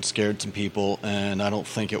church and scared some people, and I don't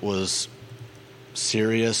think it was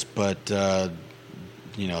serious, but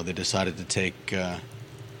they decided to take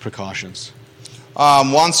precautions.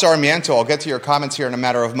 Juan Sarmiento, I'll get to your comments here in a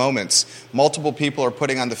matter of moments. Multiple people are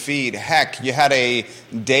putting on the feed. Heck, you had a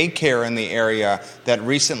daycare in the area that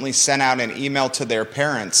recently sent out an email to their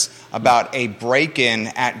parents about a break-in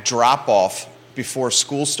at drop-off before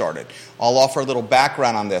school started. I'll offer a little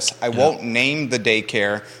background on this. I won't name the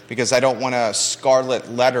daycare because I don't want to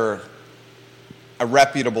scarlet letter a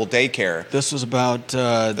reputable daycare. This was about...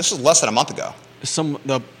 this was less than a month ago.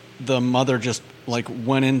 The mother just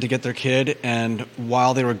went in to get their kid, and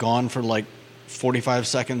while they were gone for 45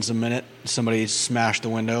 seconds a minute, somebody smashed the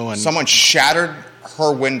window and someone shattered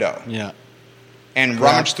her window. Yeah. And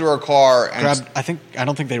rummaged through her car and I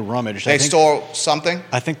don't think they rummaged. They stole something?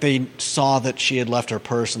 I think they saw that she had left her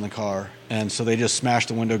purse in the car, and so they just smashed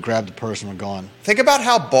the window, grabbed the purse, and were gone. Think about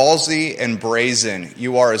how ballsy and brazen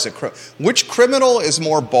you are as a which criminal is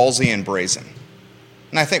more ballsy and brazen?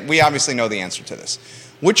 And I think we obviously know the answer to this.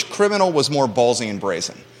 Which criminal was more ballsy and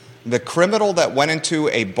brazen? The criminal that went into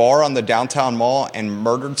a bar on the downtown mall and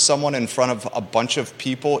murdered someone in front of a bunch of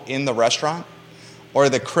people in the restaurant? Or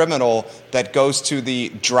the criminal that goes to the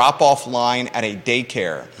drop-off line at a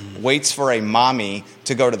daycare, waits for a mommy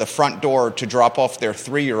to go to the front door to drop off their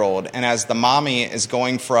 3-year-old, and as the mommy is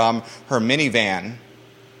going from her minivan,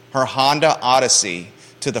 her Honda Odyssey,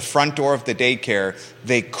 to the front door of the daycare,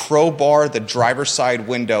 they crowbar the driver's side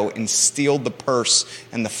window and steal the purse.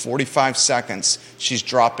 In the 45 seconds, she's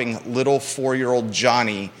dropping little 4-year-old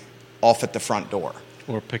Johnny off at the front door.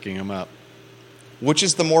 Or picking him up. Which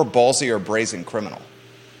is the more ballsy or brazen criminal?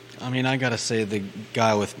 I mean, I got to say the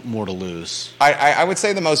guy with more to lose. I would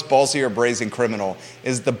say the most ballsy or brazen criminal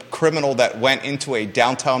is the criminal that went into a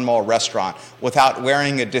downtown mall restaurant without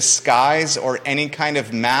wearing a disguise or any kind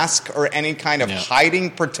of mask or any kind of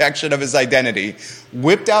hiding protection of his identity,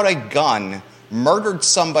 whipped out a gun, murdered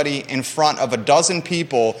somebody in front of a dozen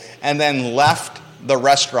people, and then left the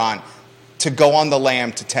restaurant to go on the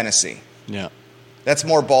lam to Tennessee. Yeah. That's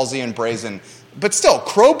more ballsy and brazen. But still,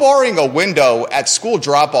 crowbarring a window at school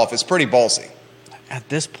drop-off is pretty ballsy. At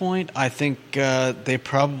this point, I think they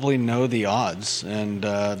probably know the odds. And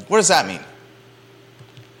what does that mean?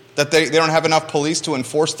 That they don't have enough police to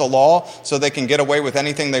enforce the law so they can get away with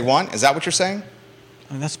anything they want? Is that what you're saying?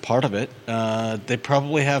 I mean, that's part of it. They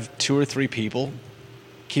probably have 2 or 3 people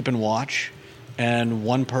keeping watch, and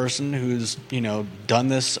one person who's done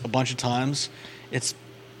this a bunch of times. It's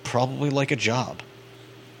probably like a job.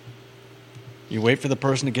 You wait for the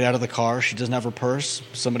person to get out of the car. She doesn't have her purse.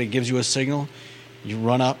 Somebody gives you a signal. You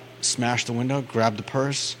run up, smash the window, grab the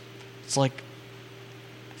purse. It's like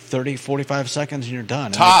 30, 45 seconds and you're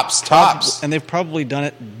done. Tops. And they've probably done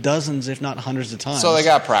it dozens, if not hundreds of times. So they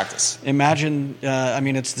got practice. Imagine,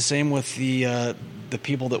 it's the same with the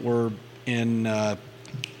people that were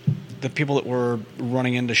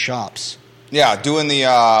running into shops. Yeah, doing the,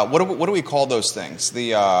 what do we call those things?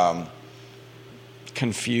 The...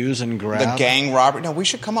 confuse and grab. The gang robbery. No, we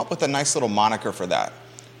should come up with a nice little moniker for that.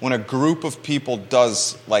 When a group of people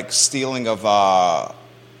does stealing of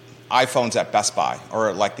iPhones at Best Buy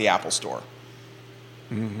or the Apple Store.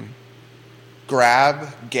 Gang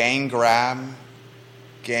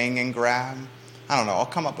and grab. I don't know. I'll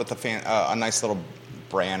come up with a nice little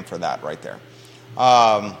brand for that right there.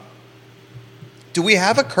 Do we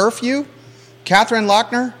have a curfew? Catherine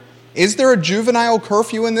Lochner, is there a juvenile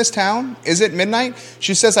curfew in this town? Is it midnight?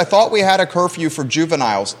 She says, I thought we had a curfew for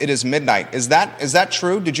juveniles. It is midnight. Is that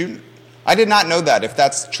true? I did not know that, if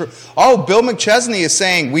that's true. Oh, Bill McChesney is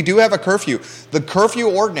saying we do have a curfew. The curfew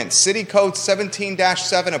ordinance, City Code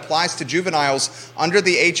 17-7, applies to juveniles under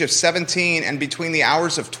the age of 17 and between the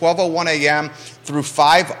hours of 12:01 a.m. through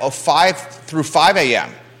 5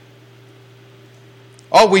 a.m.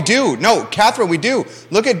 Oh, we do. No, Catherine, we do.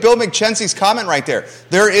 Look at Bill McChesney's comment right there.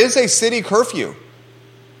 There is a city curfew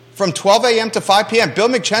from 12 a.m. to 5 p.m. Bill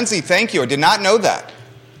McChesney, thank you. I did not know that.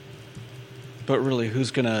 But really,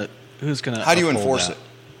 who's gonna? How do you enforce it?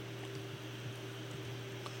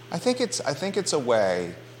 I think it's a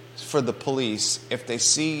way for the police, if they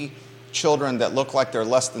see children that look like they're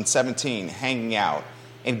less than 17 hanging out,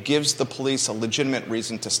 it gives the police a legitimate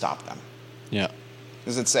reason to stop them. Yeah.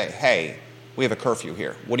 Does it say, hey, we have a curfew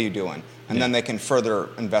here. What are you doing? And then they can further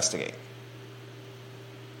investigate.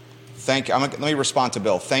 Thank you. Let me respond to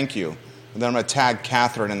Bill. Thank you. And then I'm going to tag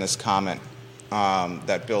Catherine in this comment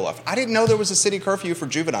that Bill left. I didn't know there was a city curfew for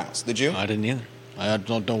juveniles. Did you? I didn't either. I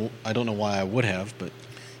don't know why I would have, but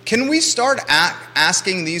can we start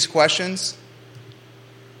asking these questions?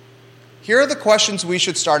 Here are the questions we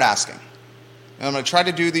should start asking. And I'm going to try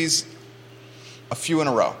to do these a few in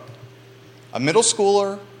a row. A middle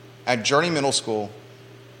schooler at Journey Middle School,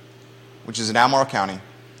 which is in Albemarle County,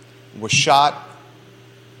 was shot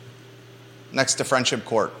next to Friendship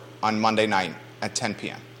Court on Monday night at 10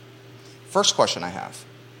 p.m. First question I have,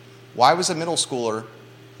 why was a middle schooler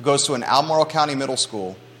who goes to an Albemarle County middle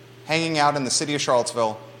school hanging out in the city of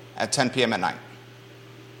Charlottesville at 10 p.m. at night?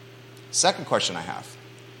 Second question I have,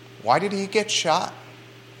 why did he get shot?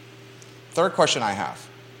 Third question I have,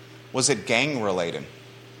 was it gang related?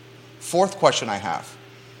 Fourth question I have,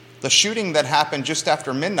 the shooting that happened just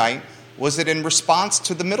after midnight, was it in response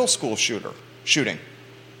to the middle school shooting?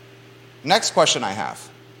 Next question I have,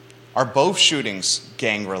 are both shootings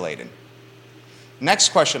gang related? Next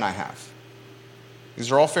question I have,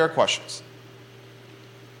 these are all fair questions.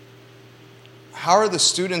 How are the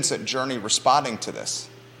students at Journey responding to this?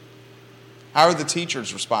 How are the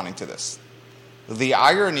teachers responding to this? The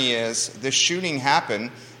irony is this shooting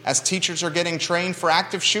happened as teachers are getting trained for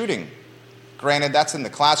active shooting. Granted, that's in the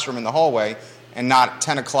classroom in the hallway and not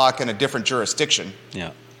 10 o'clock in a different jurisdiction.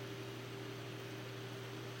 Yeah.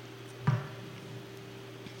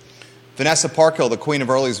 Vanessa Parkhill, the Queen of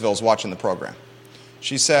Earlysville, is watching the program.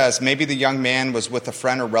 She says, maybe the young man was with a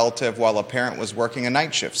friend or relative while a parent was working a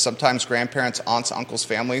night shift. Sometimes grandparents, aunts, uncles,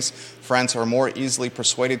 families, friends are more easily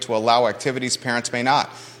persuaded to allow activities parents may not.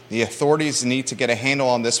 The authorities need to get a handle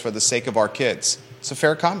on this for the sake of our kids. It's a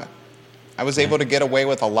fair comment. I was able to get away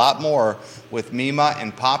with a lot more with Mima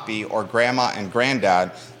and Poppy or Grandma and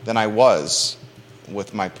Granddad than I was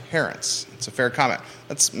with my parents. It's a fair comment.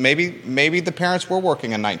 Maybe the parents were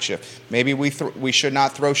working a night shift. Maybe we should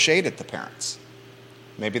not throw shade at the parents.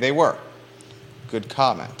 Maybe they were. Good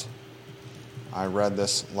comment. I read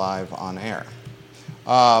this live on air.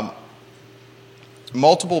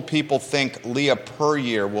 Multiple people think Leah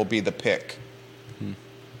Puryear will be the pick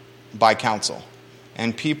by council.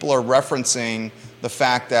 And people are referencing the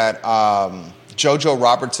fact that JoJo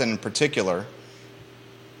Robertson in particular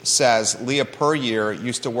says Leah Puryear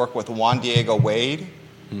used to work with Juan Diego Wade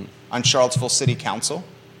on Charlottesville City Council.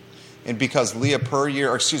 And because Leah Puryear,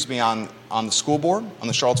 on the school board, on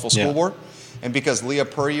the Charlottesville School Board, and because Leah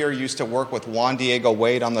Puryear used to work with Juan Diego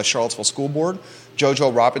Wade on the Charlottesville School Board,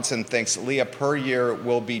 JoJo Robertson thinks Leah Puryear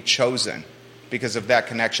will be chosen because of that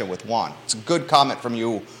connection with Juan. It's a good comment from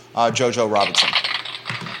you, JoJo Robertson.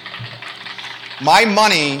 My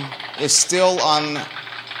money is still on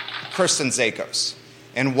Kristen Zakos.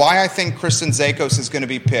 And why I think Kristen Zakos is going to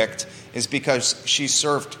be picked is because she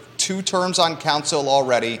served 2 terms on council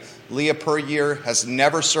already. Leah Puryear has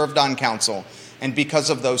never served on council. And because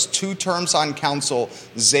of those 2 terms on council,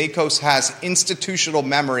 Zakos has institutional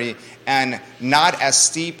memory and not as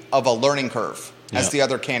steep of a learning curve as the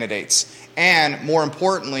other candidates. And more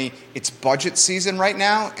importantly, it's budget season right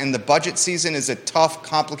now, and the budget season is a tough,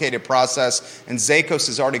 complicated process, and Zakos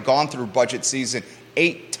has already gone through budget season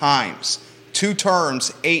 8 times. 2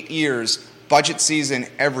 terms, 8 years, budget season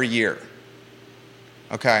every year.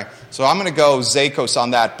 Okay, so I'm going to go Zakos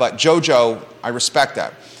on that, but JoJo, I respect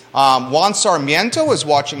that. Juan Sarmiento is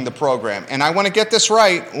watching the program, and I want to get this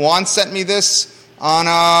right. Juan sent me this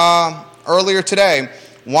on earlier today.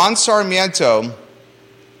 Juan Sarmiento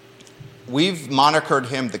We've monikered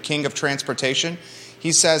him the king of transportation.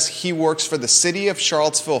 He says he works for the City of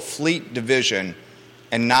Charlottesville Fleet Division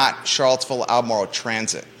and not Charlottesville Albemarle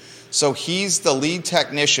Transit. So he's the lead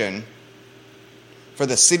technician for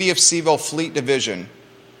the City of CVille Fleet Division.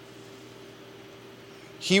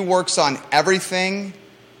 He works on everything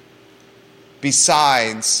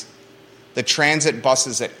besides the transit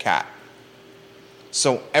buses at CAT.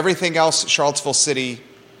 So everything else Charlottesville City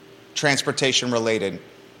transportation related,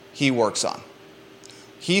 he works on.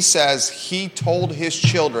 He says he told his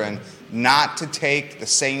children not to take the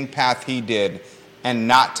same path he did and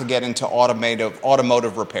not to get into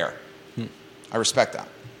automotive repair. I respect that.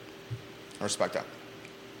 I respect that.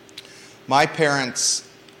 My parents,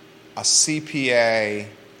 a CPA,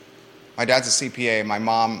 my dad's a CPA, my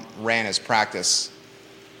mom ran his practice,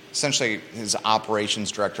 essentially his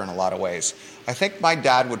operations director in a lot of ways. I think my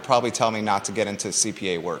dad would probably tell me not to get into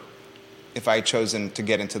CPA work if I had chosen to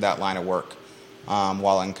get into that line of work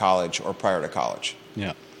while in college or prior to college.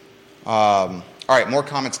 Yeah. All right, more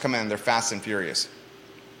comments come in. They're fast and furious.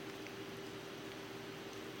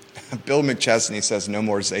 Bill McChesney says no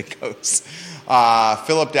more Zacos.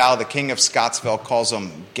 Philip Dow, the king of Scottsville, calls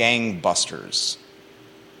them gangbusters.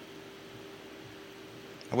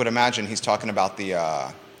 I would imagine he's talking about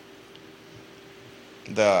the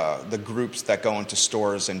groups that go into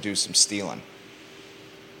stores and do some stealing.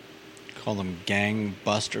 Call them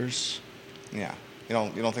gangbusters? Yeah. You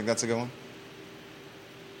don't think that's a good one?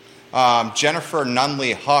 Jennifer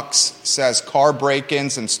Nunley Hucks says car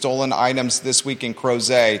break-ins and stolen items this week in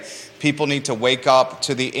Crozet. People need to wake up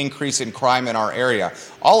to the increase in crime in our area.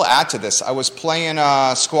 I'll add to this. I was playing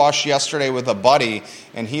squash yesterday with a buddy,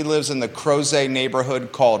 and he lives in the Crozet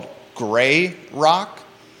neighborhood called Gray Rock.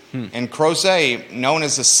 And Crozet, known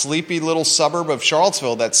as a sleepy little suburb of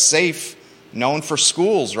Charlottesville that's safe, known for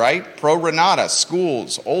schools, right? Pro Renata,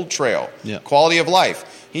 schools, Old Trail, quality of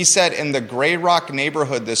life. He said in the Gray Rock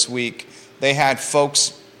neighborhood this week, they had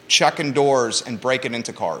folks checking doors and breaking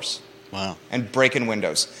into cars. Wow. And breaking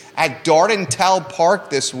windows. At Dardental Park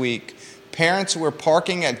this week, parents were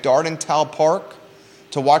parking at Dardental Park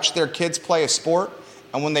to watch their kids play a sport,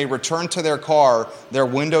 and when they returned to their car, their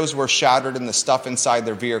windows were shattered and the stuff inside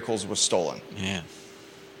their vehicles was stolen. Yeah.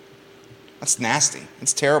 That's nasty.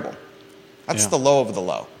 It's terrible. That's the low of the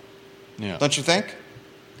low. Yeah. Don't you think?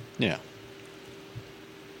 Yeah. Yeah.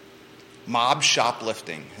 Mob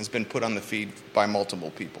shoplifting has been put on the feed by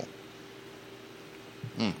multiple people.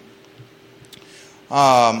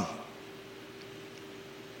 A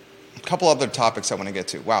couple other topics I want to get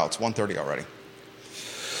to. Wow, it's 1:30 already.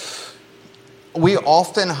 We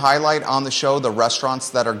often highlight on the show the restaurants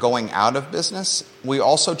that are going out of business. We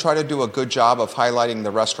also try to do a good job of highlighting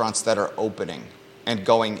the restaurants that are opening and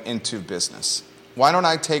going into business. Why don't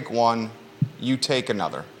I take one, you take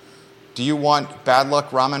another? Do you want Bad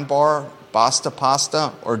Luck Ramen Bar, Basta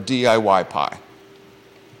Pasta, or DIY Pie?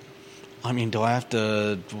 I mean, what do I have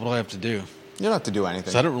to do? You don't have to do anything.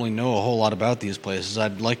 'Cause I don't really know a whole lot about these places.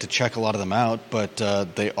 I'd like to check a lot of them out, but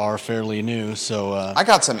they are fairly new, so... I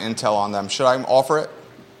got some intel on them. Should I offer it?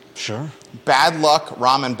 Sure. Bad Luck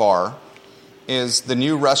Ramen Bar is the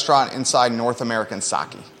new restaurant inside North American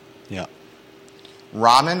Sake. Yeah.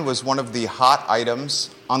 Ramen was one of the hot items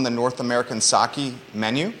on the North American Sake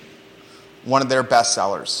menu, one of their best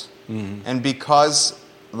sellers. Mm-hmm. And because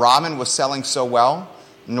ramen was selling so well,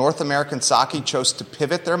 North American Sake chose to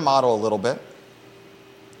pivot their model a little bit,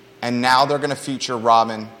 and now they're going to feature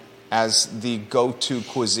ramen as the go-to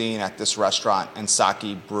cuisine at this restaurant and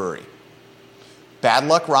sake brewery. Bad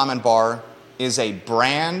Luck Ramen Bar is a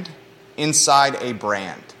brand inside a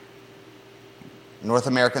brand. North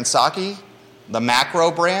American Sake, the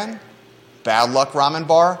macro brand. Bad Luck Ramen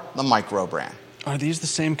Bar, the micro brand. Are these the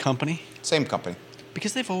same company? Same company.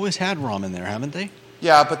 Because they've always had ramen there, haven't they?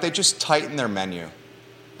 Yeah, but they just tightened their menu.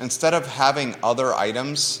 Instead of having other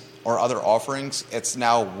items or other offerings, it's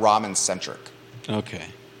now ramen-centric. Okay.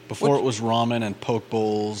 Before it was ramen and poke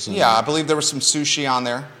bowls. And... Yeah, I believe there was some sushi on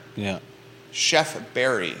there. Yeah. Chef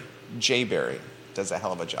Barry, Jay Barry, does a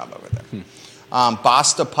hell of a job over there.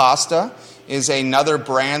 Basta Pasta is another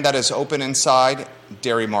brand that is open inside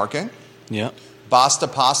Dairy Market. Yeah. Basta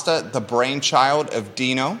Pasta, the brainchild of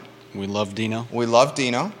Dino. We love Dino. We love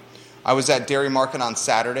Dino. I was at Dairy Market on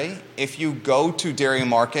Saturday. If you go to Dairy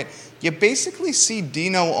Market, you basically see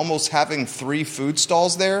Dino almost having 3 food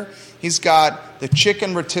stalls there. He's got the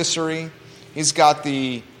chicken rotisserie. He's got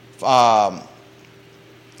the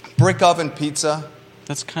brick oven pizza.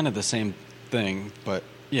 That's kind of the same thing, but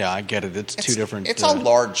yeah, I get it. It's two different... It's a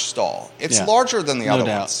large stall. It's larger than the other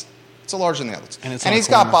ones. It's larger than the others. And he's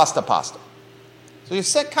got Basta Pasta. So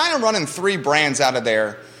you're kind of running 3 brands out of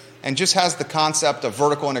there. and just has the concept of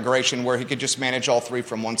vertical integration where he could just manage all three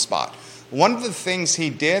from one spot. One of the things he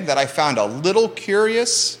did that I found a little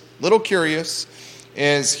curious,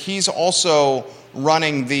 is he's also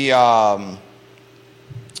running the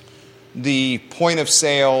point of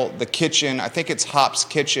sale, the kitchen. I think it's Hop's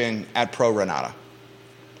Kitchen at Pro Renata.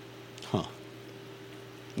 Huh.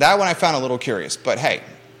 That one I found a little curious, but hey,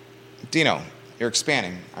 Dino, you're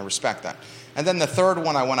expanding. I respect that. And then the third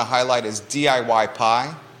one I want to highlight is DIY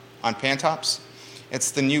Pie on Pantops.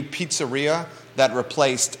 It's the new pizzeria that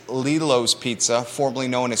replaced Lilo's Pizza, formerly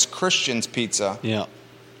known as Christian's Pizza. Yeah.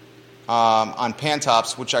 On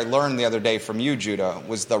Pantops, which I learned the other day from you, Judah,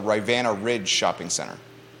 was the Rivanna Ridge Shopping Center.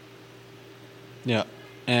 Yeah,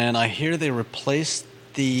 and I hear they replaced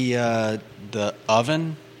the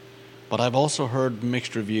oven, but I've also heard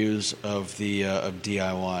mixed reviews of the of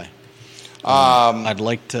DIY. I'd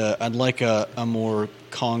like a more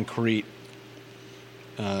concrete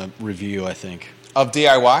review, I think, of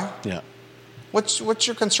DIY. Yeah. What's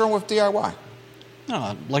your concern with DIY?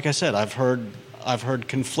 No, like I said, I've heard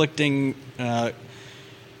conflicting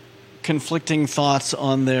thoughts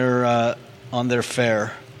on their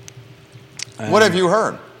fare. What have you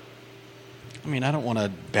heard? I mean, I don't want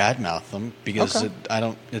to badmouth them because Okay.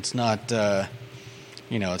 It's not.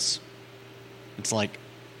 It's like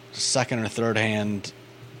second or third hand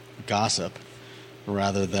gossip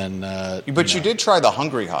rather than. But you did try the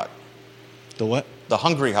Hungry Hut. The what? The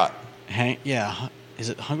Hungry Hut. Yeah. Is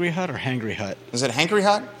it Hungry Hut or Hangry Hut? Is it Hangry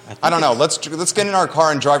Hut? I don't know. Let's get in our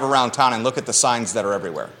car and drive around town and look at the signs that are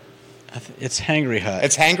everywhere. It's Hangry Hut.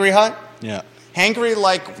 It's Hangry Hut? Yeah. Hangry,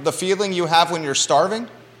 like the feeling you have when you're starving?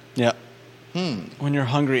 Yeah. When you're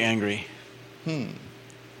hungry, angry.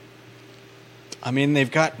 I mean, they've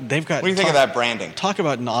got. What do you think of that branding? Talk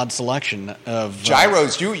about an odd selection of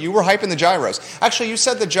gyros. You were hyping the gyros. Actually, you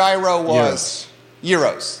said the gyro was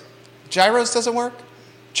gyros. Gyros doesn't work.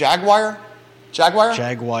 Jaguar. Gyros.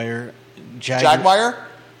 Jaguar.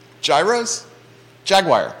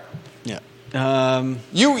 Yeah.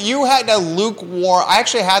 You had a lukewarm. I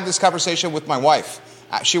actually had this conversation with my wife.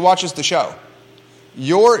 She watches the show.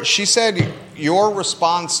 She said your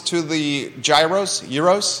response to the gyros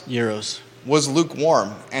was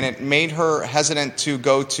lukewarm, and it made her hesitant to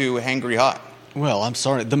go to Hangry Hut. Well, I'm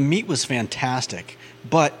sorry. The meat was fantastic,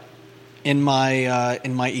 but in my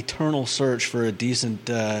eternal search for a decent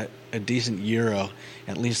gyro,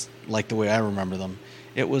 at least like the way I remember them,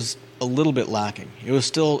 it was a little bit lacking. It was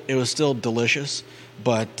still delicious,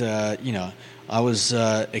 but I was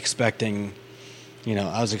expecting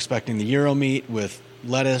the gyro meat with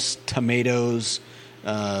lettuce, tomatoes,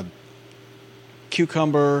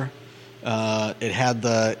 cucumber. It had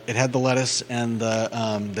the lettuce and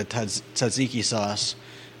the tzatziki sauce.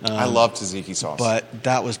 I love tzatziki sauce, but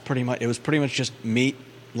that was pretty much just meat,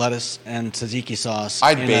 lettuce, and tzatziki sauce.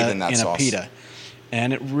 I'd bathe in that sauce. A pita.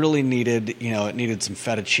 And it really needed some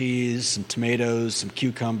feta cheese, some tomatoes, some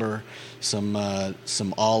cucumber, some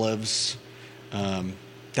olives.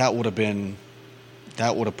 That would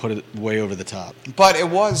have put it way over the top. But it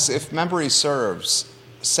was, if memory serves,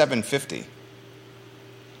 $7.50.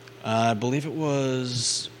 I believe it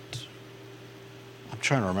was. I'm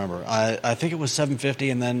trying to remember. I think it was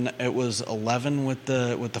 $7.50, and then it was $11 with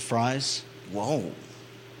the fries. Whoa.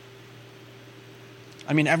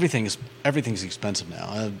 I mean, everything's expensive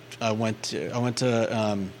now. I went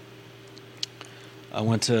to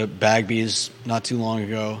Bagby's not too long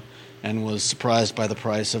ago, and was surprised by the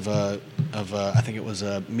price of I think it was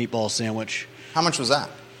a meatball sandwich. How much was that?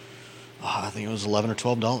 I think it was $11 or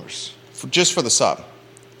 $12 just for the sub.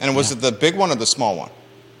 And was it the big one or the small one?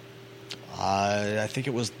 I think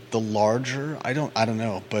it was the larger. I don't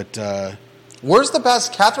know, but. Where's the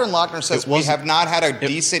best? Catherine Lochner says we have not had a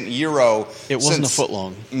decent gyro. It wasn't since a foot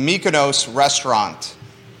long. Mykonos restaurant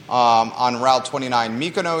on Route 29.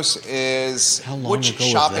 Mykonos is How long which ago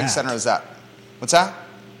was shopping that? center is that? What's that?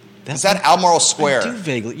 Is that Almoral Square? I do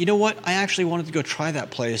vaguely. You know what? I actually wanted to go try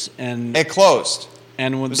that place, and it closed.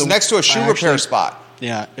 And it was next to a shoe repair spot.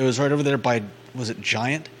 Yeah, it was right over there by. Was it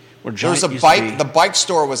Giant? Where there was a bike. The bike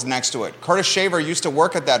store was next to it. Curtis Shaver used to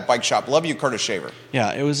work at that bike shop. Love you, Curtis Shaver.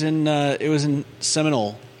 Yeah, it was in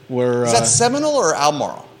Seminole. Where is that Seminole or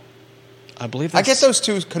Almoral? I believe. I get those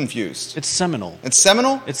two confused. It's Seminole. It's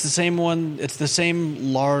Seminole. It's the same one. It's the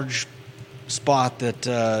same large spot that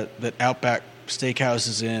Outback Steakhouse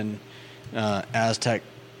is in. Aztec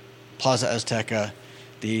Plaza Azteca,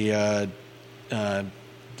 the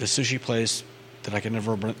sushi place that I can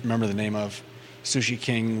never remember the name of. Sushi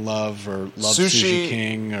King Love or Love Sushi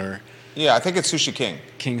King or yeah, I think it's Sushi King.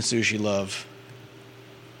 King Sushi Love.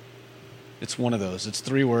 It's one of those. It's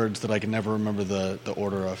 3 words that I can never remember the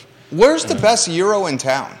order of. Where's the best gyro in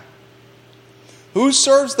town? Who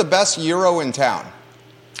serves the best gyro in town?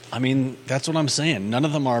 I mean, that's what I'm saying. None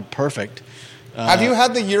of them are perfect. Have you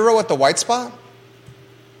had the gyro at the White Spot?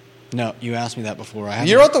 No, you asked me that before. I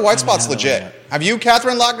Gyro at the White haven't Spot's had that legit. one yet. Have you,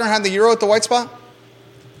 Catherine Lochner, had the gyro at the White Spot?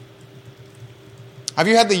 Have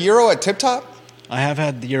you had the gyro at Tip Top? I have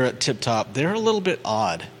had the gyro at Tip Top. They're a little bit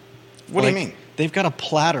odd. What do you mean? They've got a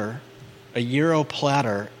platter, a gyro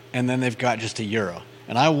platter, and then they've got just a gyro.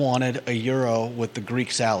 And I wanted a gyro with the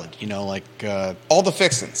Greek salad, All the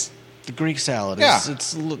fixins. the Greek salad. Yeah.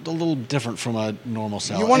 It's a little different from a normal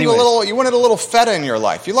salad. You wanted a little feta in your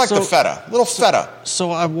life. You like the feta. Little feta.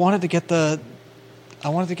 So I wanted to get the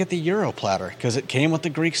gyro platter because it came with the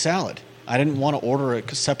Greek salad. I didn't want to order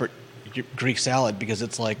a separate Greek salad because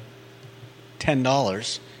it's like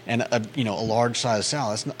 $10 and a large size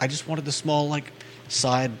salad. I just wanted the small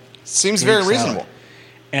side. Seems Greek very salad. reasonable.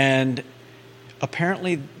 And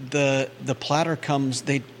apparently the platter comes.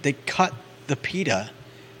 They cut the pita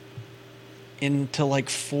into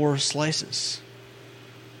 4 slices,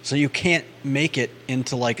 so you can't make it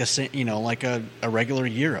into a regular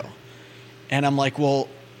gyro. And I'm like, well,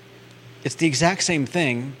 it's the exact same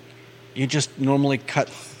thing. You just normally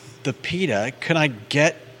cut the pita.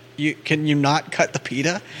 Can you not cut the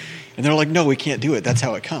pita? And they're like, no, we can't do it. That's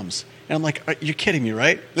how it comes. And I'm like, you're kidding me,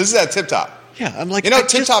 right? This is at Tip Top. Yeah, I'm like,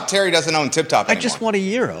 Tip Top Terry doesn't own Tip Top anymore. I just want a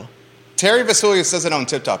gyro. Terry Vasulius doesn't own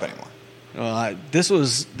Tip Top anymore. Well, this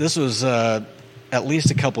was at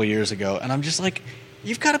least a couple of years ago, and I'm just like,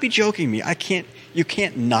 you've got to be joking me. You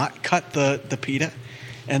can't not cut the pita.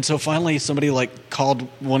 And so finally, somebody called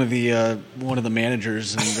one of the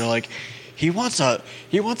managers, and they're like, he wants a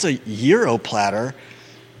gyro platter,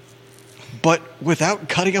 but without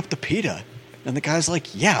cutting up the pita. And the guy's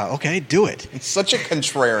like, yeah, okay, do it. It's such a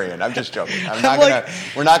contrarian. I'm just joking.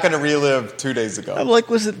 We're not gonna relive 2 days ago. I'm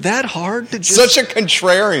like, was it that hard to just... Such a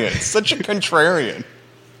contrarian. Such a contrarian.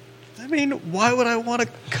 I mean, why would I want to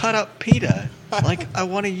cut up pita? I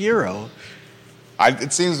want a gyro.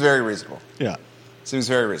 It seems very reasonable. Yeah. Seems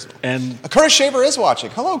very reasonable. And Curtis Shaver is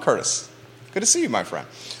watching. Hello, Curtis. Good to see you, my friend.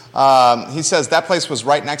 He says that place was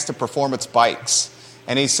right next to Performance Bikes.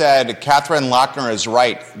 And he said, Catherine Lochner is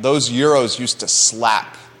right. Those gyros used to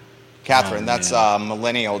slap. Catherine, that's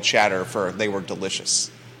millennial chatter for they were delicious.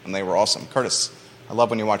 And they were awesome. Curtis, I love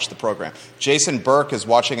when you watch the program. Jason Burke is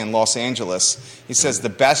watching in Los Angeles. He says the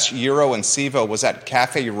best gyro in CVille was at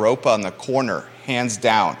Cafe Europa on the corner, hands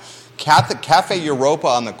down. Cafe Europa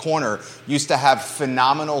on the corner used to have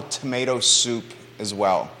phenomenal tomato soup as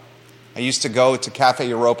well. I used to go to Cafe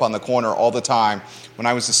Europa on the corner all the time when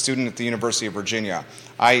I was a student at the University of Virginia.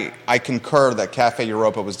 I concur that Cafe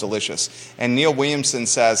Europa was delicious. And Neil Williamson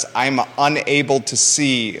says, I'm unable to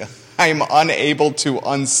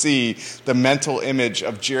unsee the mental image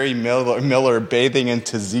of Jerry Miller bathing in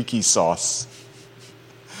tzatziki sauce.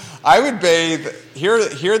 I would bathe. Here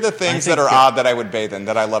are the things that are odd that I would bathe in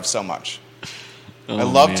that I love so much. I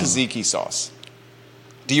love tzatziki sauce.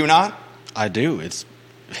 Do you not? I do. It's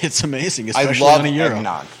amazing, especially I love on a gyro.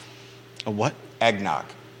 eggnog. A what? Eggnog.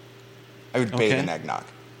 I would bathe in eggnog.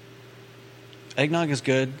 Eggnog is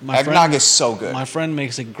good. Eggnog is so good. My friend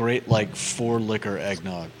makes a great 4-liquor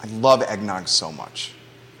eggnog. I love eggnog so much.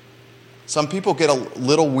 Some people get a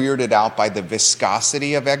little weirded out by the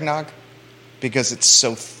viscosity of eggnog because it's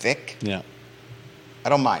so thick. Yeah. I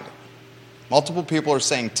don't mind it. Multiple people are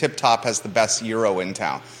saying Tip Top has the best gyro in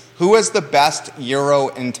town. Who has the best gyro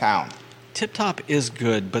in town? Tip Top is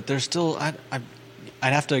good, but there's still...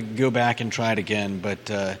 I'd have to go back and try it again, but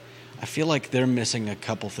I feel like they're missing a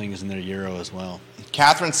couple things in their gyro as well.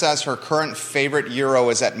 Catherine says her current favorite gyro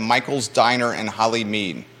is at Michael's Diner in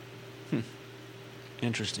Hollymead.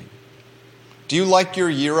 Interesting. Do you like your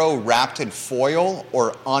gyro wrapped in foil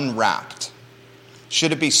or unwrapped?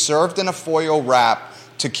 Should it be served in a foil wrap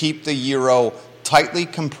to keep the gyro tightly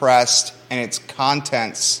compressed and its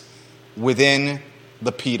contents within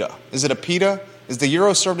the pita? Is it a pita? Is the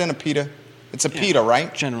gyro served in a pita? It's a pita,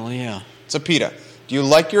 right? Generally, yeah. It's a pita. Do you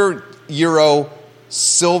like your gyro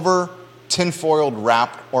silver, tinfoiled,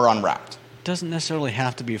 wrapped, or unwrapped? Doesn't necessarily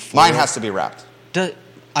have to be foil. Mine has to be wrapped. Wrap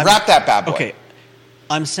that bad boy. Okay.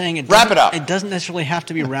 I'm saying it wrap it up. It doesn't necessarily have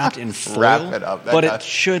to be wrapped in foil. Wrap it up. But it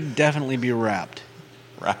should definitely be wrapped.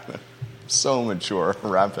 Wrap it. So mature.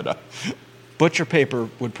 Wrap it up. Butcher paper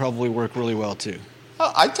would probably work really well, too.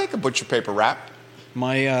 Oh, I'd take a butcher paper wrap.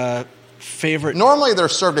 My favorite... Normally, they're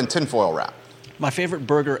served in tinfoil wrap. My favorite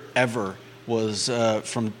burger ever was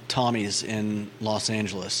from Tommy's in Los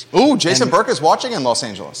Angeles. Ooh, Jason Burke is watching in Los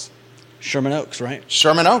Angeles. Sherman Oaks, right?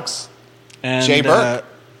 Sherman Oaks. And, Jay Burke.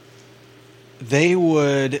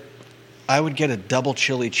 I would get a double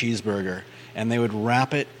chili cheeseburger, and they would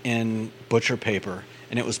wrap it in butcher paper,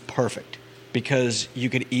 and it was perfect because you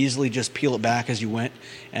could easily just peel it back as you went,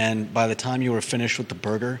 and by the time you were finished with the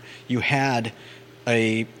burger, you had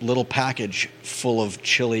a little package full of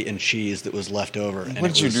chili and cheese that was left over.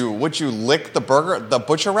 What did you do? Would you lick the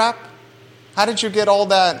butcher wrap? How did you get all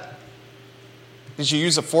that? Did you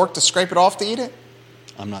use a fork to scrape it off to eat it?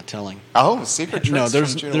 I'm not telling. Oh, secret tricks. No,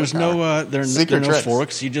 there's no tricks.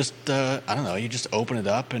 forks. You just I don't know. You just open it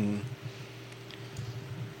up, and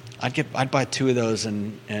I'd buy 2 of those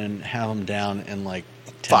and have them down in like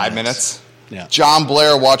 10 5 minutes. Yeah. John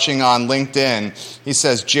Blair watching on LinkedIn. He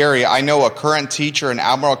says, Jerry, I know a current teacher in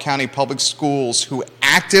Albemarle County Public Schools who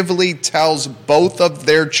actively tells both of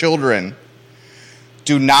their children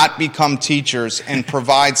do not become teachers and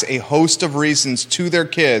provides a host of reasons to their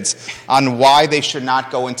kids on why they should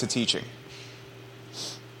not go into teaching.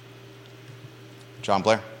 John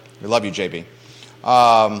Blair, we love you, JB.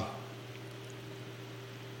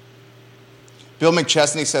 Bill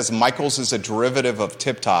McChesney says Michael's is a derivative of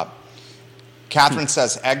Tip Top. Catherine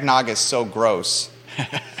says eggnog is so gross.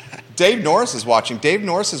 Dave Norris is watching. Dave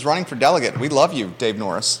Norris is running for delegate. We love you, Dave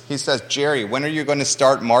Norris. He says, Jerry, when are you going to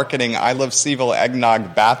start marketing I Love CVille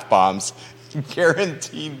eggnog bath bombs?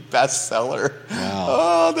 Guaranteed bestseller. Wow.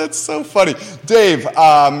 Oh, that's so funny. Dave,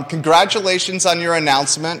 congratulations on your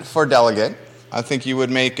announcement for delegate. I think you would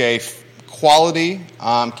make a quality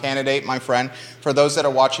candidate, my friend. For those that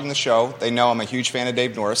are watching the show, they know I'm a huge fan of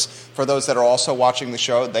Dave Norris. For those that are also watching the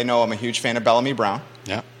show, they know I'm a huge fan of Bellamy Brown.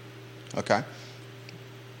 Yeah. Okay.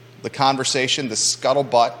 The conversation, the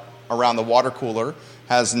scuttlebutt around the water cooler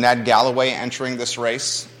has Ned Galloway entering this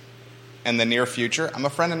race in the near future. I'm a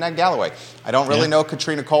friend of Ned Galloway. I don't really know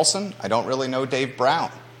Katrina Coulson. I don't really know Dave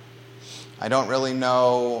Brown. I don't really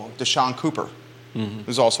know Deshaun Cooper,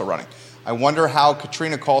 who's also running. I wonder how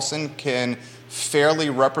Katrina Coulson can fairly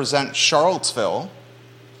represent Charlottesville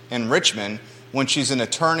and Richmond when she's an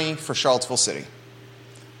attorney for Charlottesville City.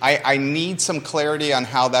 I need some clarity on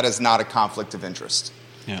how that is not a conflict of interest.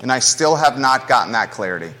 Yeah. And I still have not gotten that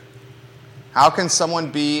clarity. How can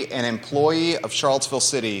someone be an employee of Charlottesville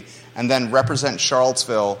City and then represent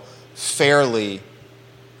Charlottesville fairly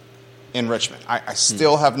in Richmond? I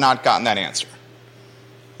still have not gotten that answer.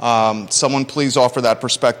 Someone please offer that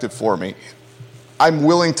perspective for me. I'm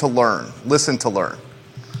willing to learn, listen to learn.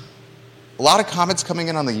 A lot of comments coming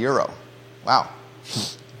in on the euro. Wow.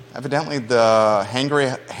 Evidently, the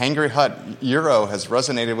Hangry Hut Euro has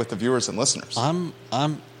resonated with the viewers and listeners. I'm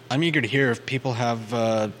eager to hear if people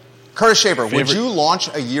have. Curtis Shaver, would you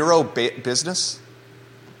launch a Euro business?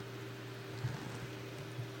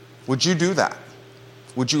 Would you do that?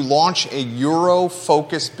 Would you launch a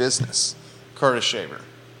Euro-focused business, Curtis Shaver?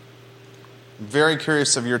 Very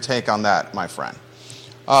curious of your take on that, my friend.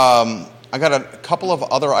 I got a couple of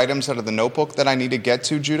other items out of the notebook that I need to get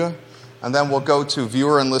to, Judah. And then we'll go to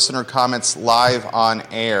viewer and listener comments live on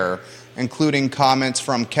air, including comments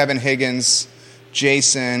from Kevin Higgins,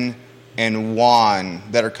 Jason, and Juan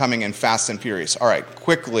that are coming in fast and furious. All right,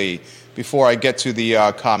 quickly, before I get to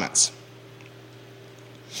the comments.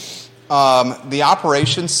 The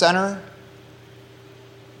Operations Center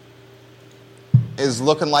is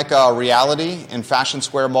looking like a reality in Fashion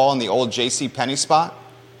Square Mall in the old J.C. Penney spot.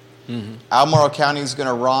 Albemarle County is going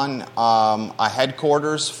to run a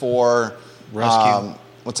headquarters for rescue.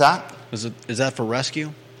 What's that? Is that for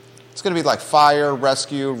rescue? It's going to be like fire,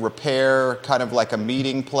 rescue, repair, kind of like a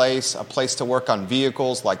meeting place, a place to work on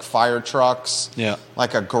vehicles like fire trucks,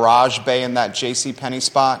 like a garage bay in that J.C. Penney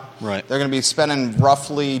spot. Right. They're going to be spending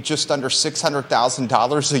roughly just under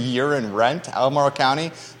 $600,000 a year in rent, Albemarle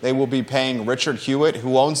County. They will be paying Richard Hewitt,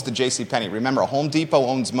 who owns the J.C. Penney. Remember, Home Depot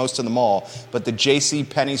owns most of the mall, but the J.C.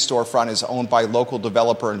 Penney storefront is owned by local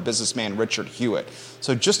developer and businessman Richard Hewitt.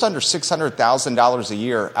 So just under $600,000 a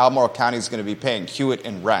year, Albemarle County is going to be paying Hewitt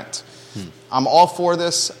in rent. I'm all for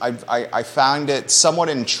this. I found it somewhat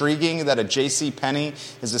intriguing that a J.C. Penney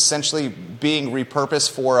is essentially being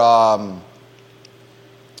repurposed for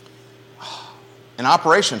an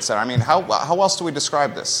operations center. I mean, how else do we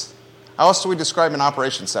describe this? How else do we describe an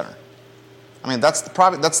operations center? I mean, that's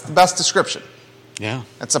the best description. Yeah.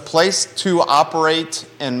 It's a place to operate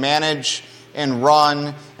and manage and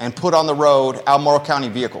run and put on the road Albemarle County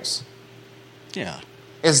vehicles. Yeah.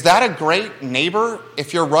 Is that a great neighbor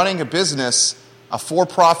if you're running a business, a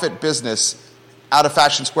for-profit business, out of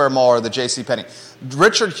Fashion Square Mall or the JCPenney?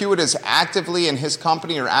 Richard Hewitt is actively, and his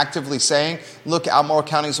company are actively saying, look, Albemarle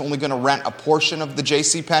County is only going to rent a portion of the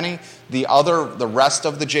JCPenney. The rest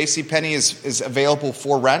of the JCPenney is available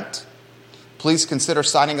for rent. please consider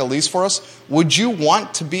signing a lease for us. Would you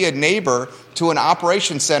want to be a neighbor to an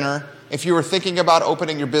operations center if you were thinking about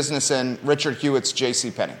opening your business in Richard Hewitt's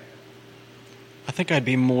JCPenney? I think I'd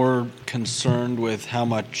be more concerned with how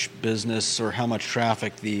much business or how much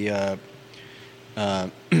traffic the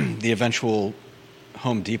eventual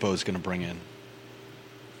Home Depot is going to bring in.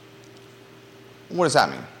 What does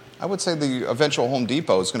that mean? I would say the eventual Home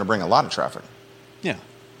Depot is going to bring a lot of traffic. Yeah.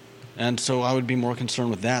 And so I would be more concerned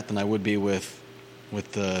with that than I would be with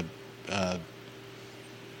the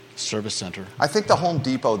service center. I think the Home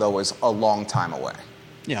Depot, though, is a long time away.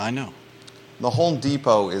 Yeah, I know. The Home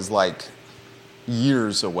Depot is like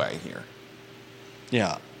years away here.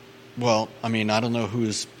 Yeah. Well, I mean, I don't know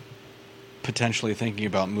who's potentially thinking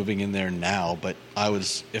about moving in there now, but I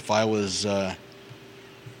would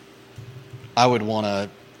want to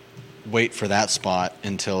wait for that spot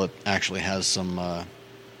until it actually has some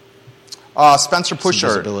Spencer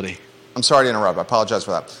Pushard. visibility. I'm sorry to interrupt. I apologize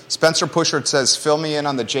for that. Spencer Pushard says, fill me in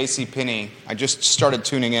on the JCPenney. I just started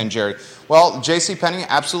tuning in, Jerry. Well, JCPenney,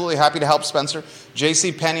 absolutely happy to help, Spencer.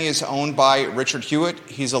 JCPenney is owned by Richard Hewitt.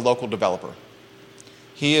 He's a local developer.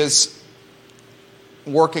 He is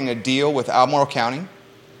working a deal with Albemarle County,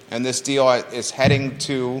 and this deal is heading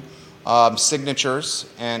to signatures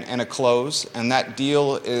and a close, and that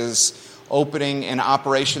deal is opening an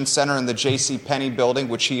operations center in the JCPenney building,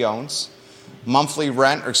 which he owns. Yearly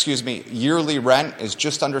rent is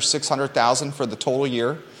just under $600,000 for the total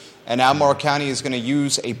year, and Albemarle County is going to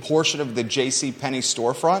use a portion of the JCPenney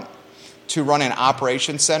storefront to run an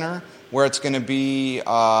operations center where it's going to be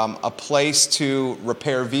a place to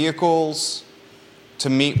repair vehicles,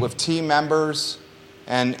 to meet with team members,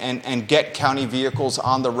 and get county vehicles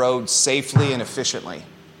on the road safely and efficiently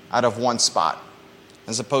out of one spot,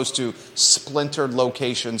 as opposed to splintered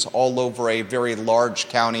locations all over a very large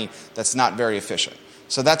county that's not very efficient.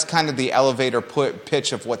 So that's kind of the elevator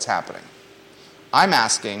pitch of what's happening. I'm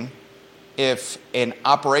asking if an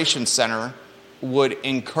operations center would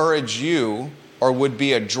encourage you or would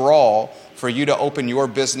be a draw for you to open your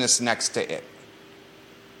business next to it.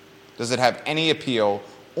 Does it have any appeal,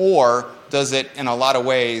 or does it, in a lot of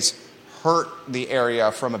ways, hurt the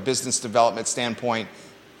area from a business development standpoint,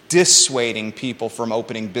 dissuading people from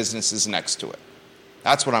opening businesses next to it?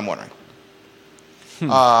 That's what I'm wondering.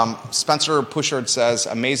 Spencer Pushard says,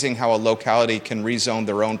 amazing how a locality can rezone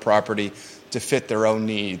their own property to fit their own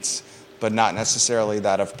needs, but not necessarily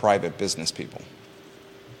that of private business people.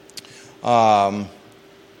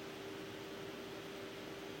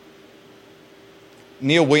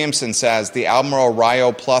 Neil Williamson says, the Albemarle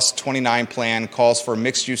Rio Plus 29 plan calls for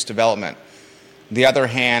mixed-use development. On the other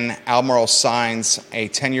hand, Albemarle signs a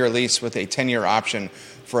 10-year lease with a 10-year option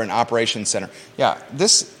for an operations center. Yeah,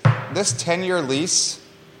 this 10-year lease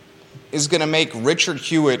is going to make Richard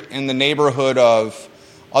Hewitt in the neighborhood of,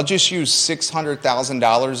 I'll just use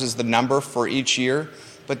 $600,000 as the number for each year,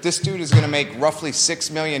 but this dude is going to make roughly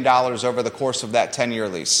 $6 million over the course of that 10-year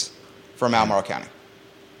lease from Albemarle County.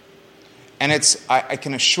 And I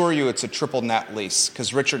can assure you it's a triple net lease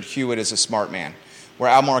because Richard Hewitt is a smart man, where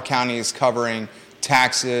Albemarle County is covering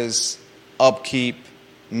taxes, upkeep,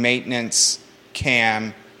 maintenance,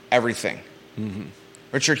 CAM, everything. Mm-hmm.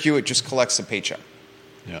 Richard Hewitt just collects a paycheck.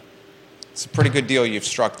 Yeah. It's a pretty good deal you've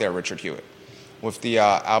struck there, Richard Hewitt, with the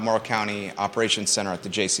Albemarle County Operations Center at the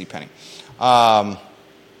JCPenney.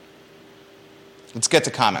 Let's get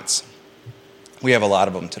to comments. We have a lot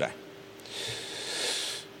of them today.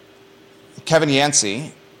 Kevin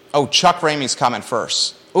Yancey. Oh, Chuck Ramey's comment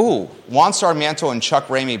first. Ooh, Juan Sarmiento and Chuck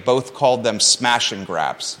Ramey both called them smash and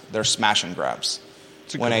grabs. They're smash and grabs.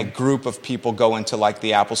 When a group of people go into like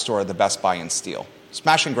the Apple Store or the Best Buy and steal.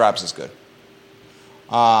 Smash and grabs is good.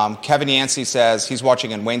 Kevin Yancey says he's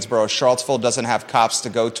watching in Waynesboro. Charlottesville doesn't have cops to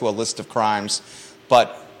go to a list of crimes,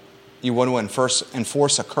 but you want to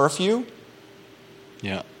enforce a curfew?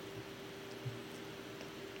 Yeah.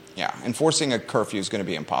 Yeah, enforcing a curfew is going to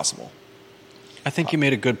be impossible. I think you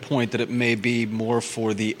made a good point that it may be more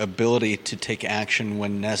for the ability to take action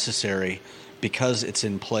when necessary because it's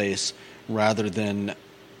in place rather than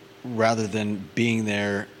being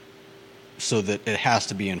there so that it has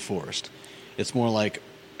to be enforced. It's more like,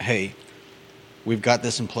 hey, we've got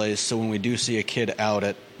this in place, so when we do see a kid out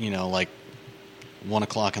at, like 1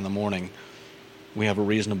 o'clock in the morning, we have a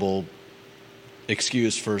reasonable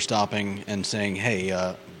excuse for stopping and saying, hey,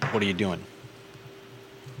 what are you doing?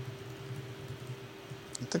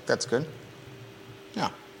 I think that's good. Yeah.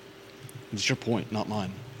 It's your point, not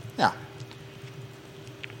mine. Yeah.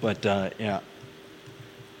 But, yeah.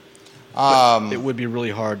 But it would be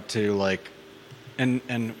really hard to,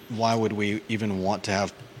 and why would we even want to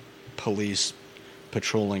have police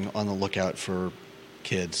patrolling on the lookout for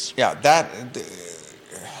kids. Yeah,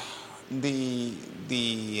 the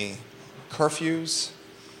curfews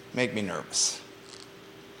make me nervous.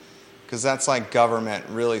 Because that's like government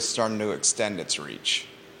really starting to extend its reach.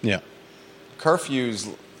 Yeah.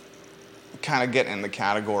 Curfews kind of get in the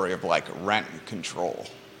category of like rent control.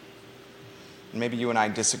 Maybe you and I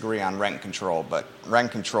disagree on rent control, but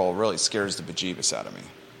rent control really scares the bejeebus out of me.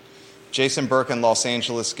 Jason Burke in Los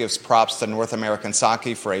Angeles gives props to North American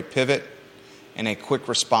Sake for a pivot and a quick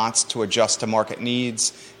response to adjust to market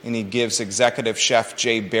needs. And he gives executive chef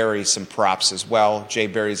Jay Berry some props as well. Jay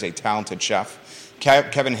Berry is a talented chef.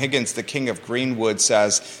 Kevin Higgins, the king of Greenwood,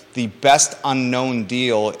 says the best unknown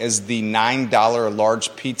deal is the $9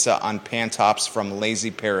 large pizza on pan tops from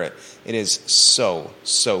Lazy Parrot. It is so,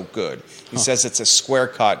 so good. He says it's a square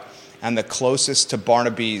cut and the closest to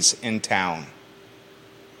Barnaby's in town.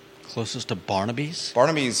 Closest to Barnaby's?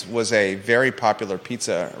 Barnaby's was a very popular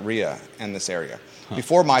pizzeria in this area.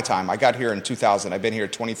 Before my time, I got here in 2000. I've been here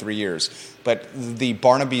 23 years. But the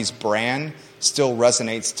Barnaby's brand still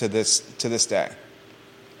resonates to this day.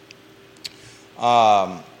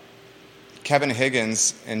 Kevin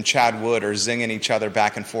Higgins and Chad Wood are zinging each other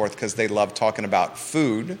back and forth because they love talking about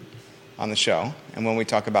food on the show. And when we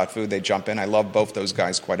talk about food, they jump in. I love both those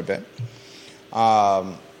guys quite a bit.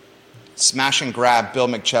 Smash and grab, Bill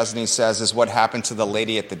McChesney says, is what happened to the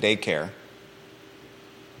lady at the daycare.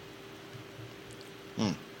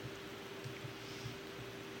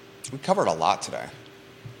 We covered a lot today.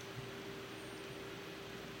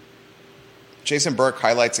 Jason Burke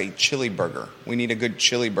highlights a chili burger. We need a good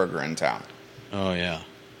chili burger in town. Oh, yeah.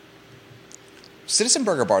 Citizen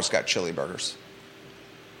Burger Bar's got chili burgers.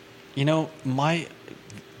 You know, my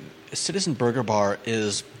Citizen Burger Bar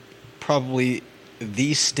is probably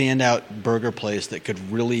the standout burger place that could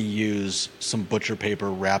really use some butcher paper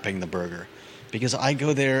wrapping the burger. Because I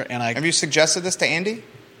go there and I... Have you suggested this to Andy?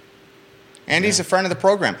 Andy's a friend of the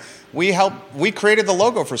program. We created the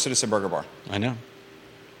logo for Citizen Burger Bar. I know.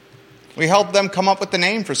 We helped them come up with the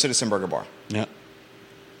name for Citizen Burger Bar. Yeah.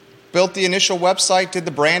 Built the initial website, did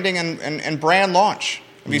the branding and brand launch.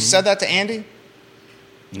 Have you said that to Andy?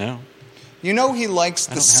 No. You know he likes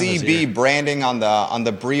the CB branding on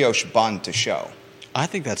the brioche bun to show. I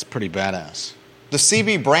think that's pretty badass. The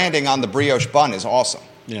CB branding on the brioche bun is awesome.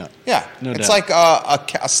 Yeah. Yeah. No it's doubt.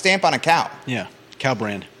 like a stamp on a cow. Yeah. Cow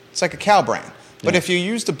brand. It's like a cow brand. But if you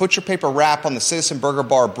use the butcher paper wrap on the Citizen Burger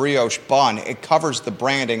Bar brioche bun, it covers the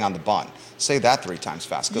branding on the bun. Say that 3 times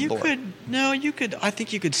fast. Good Lord. I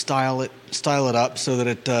think you could style it up so that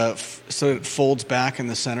it folds back in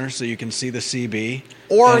the center so you can see the CB.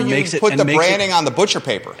 Or you put the branding on the butcher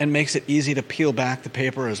paper. And makes it easy to peel back the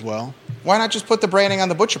paper as well. Why not just put the branding on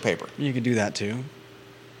the butcher paper? You could do that too.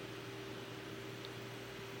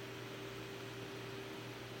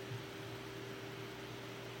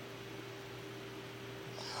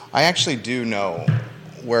 I actually do know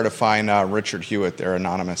where to find Richard Hewitt. They're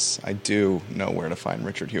anonymous. I do know where to find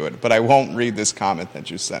Richard Hewitt. But I won't read this comment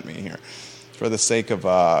that you sent me here for the sake of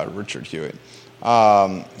Richard Hewitt.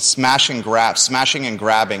 Smashing and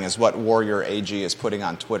grabbing is what Warrior AG is putting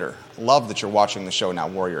on Twitter. Love that you're watching the show now,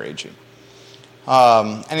 Warrior AG.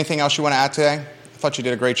 Anything else you want to add today? I thought you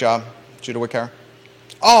did a great job, Judah Wicker.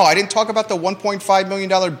 Oh, I didn't talk about the $1.5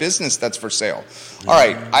 million business that's for sale. All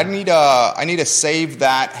right, I need to save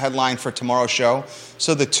that headline for tomorrow's show.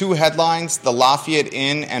 So the 2 headlines, the Lafayette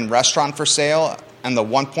Inn and Restaurant for sale, and the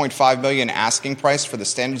 $1.5 million asking price for the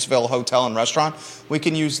Standardsville Hotel and Restaurant, we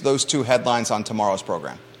can use those 2 headlines on tomorrow's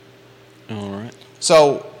program. All right.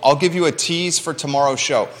 So I'll give you a tease for tomorrow's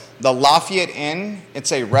show. The Lafayette Inn,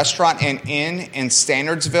 it's a restaurant and inn in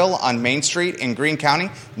Standardsville on Main Street in Greene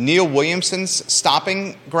County. Neil Williamson's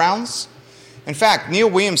stopping grounds. In fact, Neil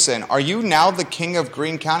Williamson, are you now the king of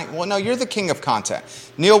Greene County? Well, no, you're the king of content.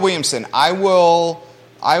 Neil Williamson, I will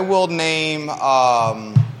name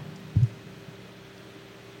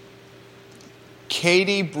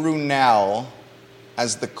Katie Brunel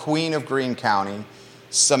as the queen of Greene County,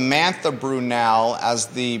 Samantha Brunel as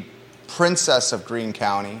the princess of Greene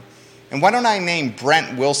County, and why don't I name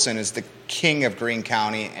Brent Wilson as the king of Greene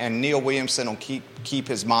County, and Neil Williamson will keep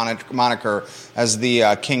his moniker as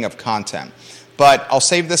the king of content. But I'll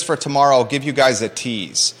save this for tomorrow. I'll give you guys a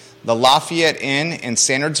tease. The Lafayette Inn in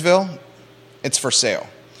Standardsville, it's for sale.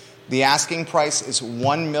 The asking price is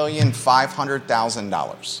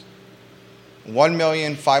 $1,500,000.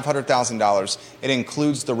 $1,500,000. It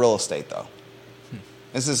includes the real estate, though.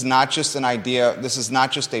 This is not just an idea. This is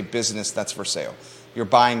not just a business that's for sale. You're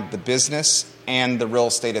buying the business and the real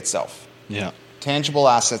estate itself. Yeah. tangible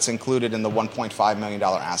assets included in the $1.5 million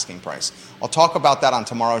asking price. I'll talk about that on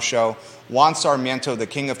tomorrow's show. Juan Sarmiento, the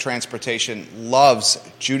king of transportation, loves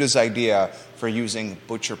Judah's idea for using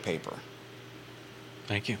butcher paper.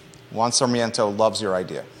 Thank you. Juan Sarmiento loves your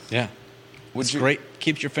idea. Yeah. It's great.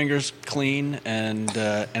 Keeps your fingers clean, and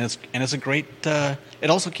it's a great. It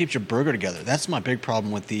also keeps your burger together. That's my big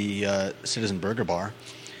problem with the Citizen Burger Bar,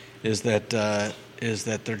 is that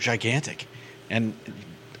they're gigantic, and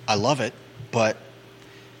I love it, but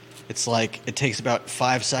it's like it takes about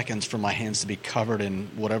 5 seconds for my hands to be covered in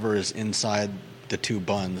whatever is inside the two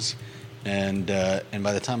buns, and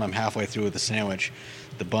by the time I'm halfway through with the sandwich,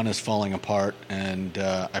 the bun is falling apart, and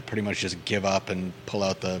I pretty much just give up and pull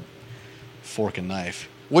out the fork and knife.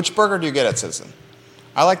 Which burger do you get at Citizen?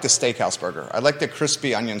 I like the steakhouse burger. I like the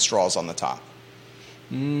crispy onion straws on the top.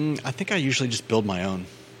 I think I usually just build my own.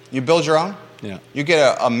 You build your own? Yeah. You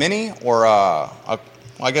get a mini or well,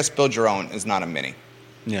 I guess build your own is not a mini.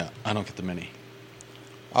 Yeah, I don't get the mini.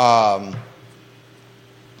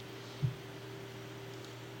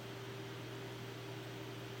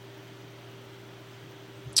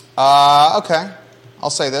 Okay. I'll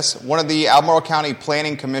say this. One of the Albemarle County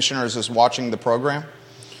Planning Commissioners is watching the program,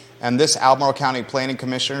 and this Albemarle County Planning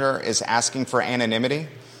Commissioner is asking for anonymity,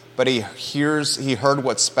 but he heard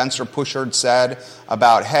what Spencer Pushard said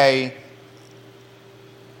about, hey,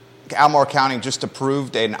 Albemarle County just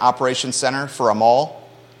approved an operations center for a mall.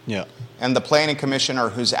 Yeah. And the planning commissioner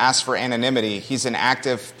who's asked for anonymity, he's an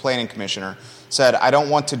active planning commissioner, said, I don't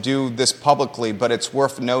want to do this publicly, but it's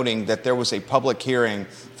worth noting that there was a public hearing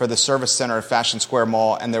for the service center at Fashion Square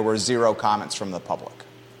Mall, and there were 0 comments from the public.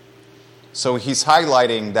 So he's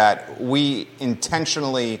highlighting that we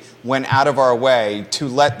intentionally went out of our way to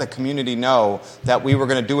let the community know that we were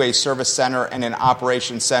going to do a service center and an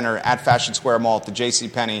operations center at Fashion Square Mall at the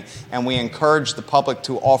JCPenney, and we encouraged the public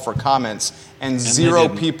to offer comments, and 0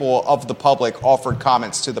 people of the public offered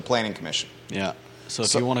comments to the Planning Commission. Yeah. So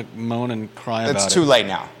if you want to moan and cry about it, it's too late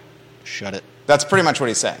now. Shut it. That's pretty much what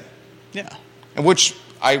he's saying. Yeah. And which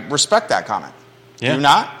I respect that comment. Yeah. Do you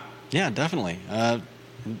not? Yeah, definitely.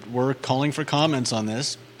 We're calling for comments on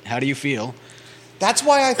this. How do you feel? That's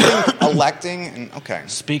why I think electing, okay.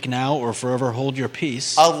 Speak now or forever hold your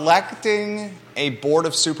peace. Electing a board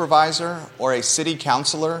of supervisor or a city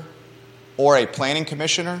councilor or a planning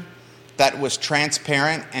commissioner that was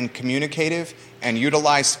transparent and communicative and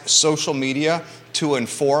utilized social media to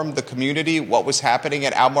inform the community what was happening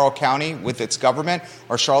at Albemarle County with its government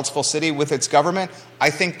or Charlottesville City with its government,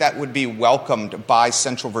 I think that would be welcomed by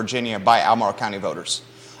Central Virginia, by Albemarle County voters.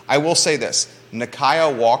 I will say this,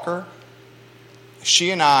 Nakia Walker,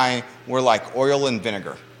 she and I were like oil and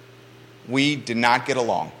vinegar. We did not get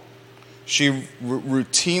along. She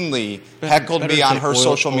routinely heckled me on her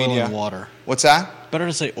social media. Oil and water. What's that? Better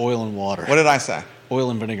to say oil and water. What did I say? Oil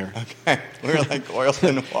and vinegar. Okay, we were like oil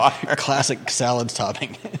and water. Classic salad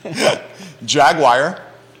topping. Jaguar.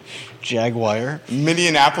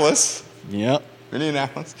 Minneapolis. Yep.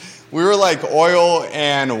 Minneapolis. We were like oil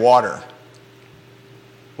and water.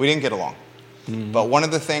 We didn't get along. Mm-hmm. But one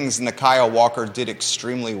of the things Nakia Walker did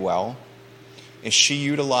extremely well is she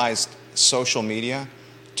utilized social media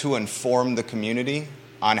to inform the community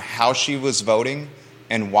on how she was voting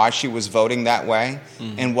and why she was voting that way,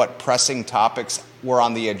 and what pressing topics were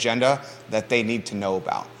on the agenda that they need to know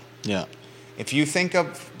about. Yeah. If you think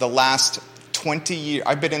of the last 20 years,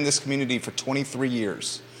 I've been in this community for 23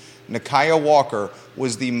 years. Nakia Walker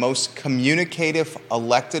was the most communicative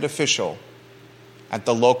elected official at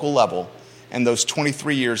the local level in those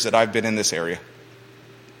 23 years that I've been in this area.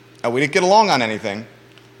 Now, we didn't get along on anything,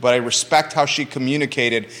 but I respect how she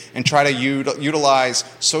communicated and try to utilize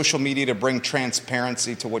social media to bring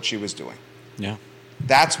transparency to what she was doing. Yeah.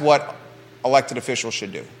 That's what elected officials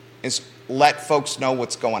should do, is let folks know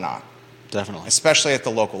what's going on. Definitely. Especially at the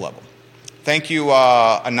local level. Thank you,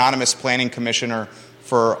 Anonymous Planning Commissioner,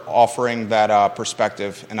 for offering that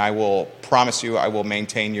perspective, and I will promise you I will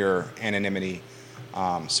maintain your anonymity,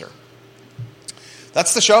 sir.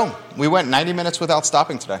 That's the show. We went 90 minutes without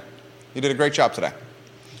stopping today. You did a great job today.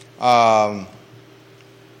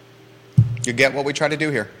 You get what we try to do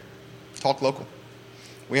here. Talk local.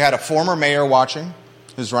 We had a former mayor watching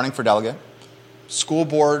who's running for delegate, school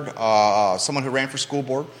board, someone who ran for school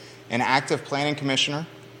board, an active planning commissioner,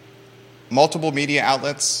 multiple media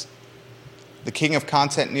outlets, the king of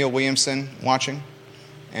content, Neil Williamson, watching,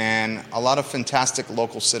 and a lot of fantastic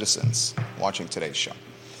local citizens watching today's show.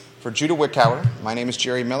 For Judah Wickhauer, my name is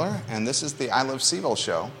Jerry Miller, and this is the I Love CVille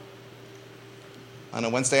show on a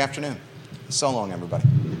Wednesday afternoon. So long, everybody.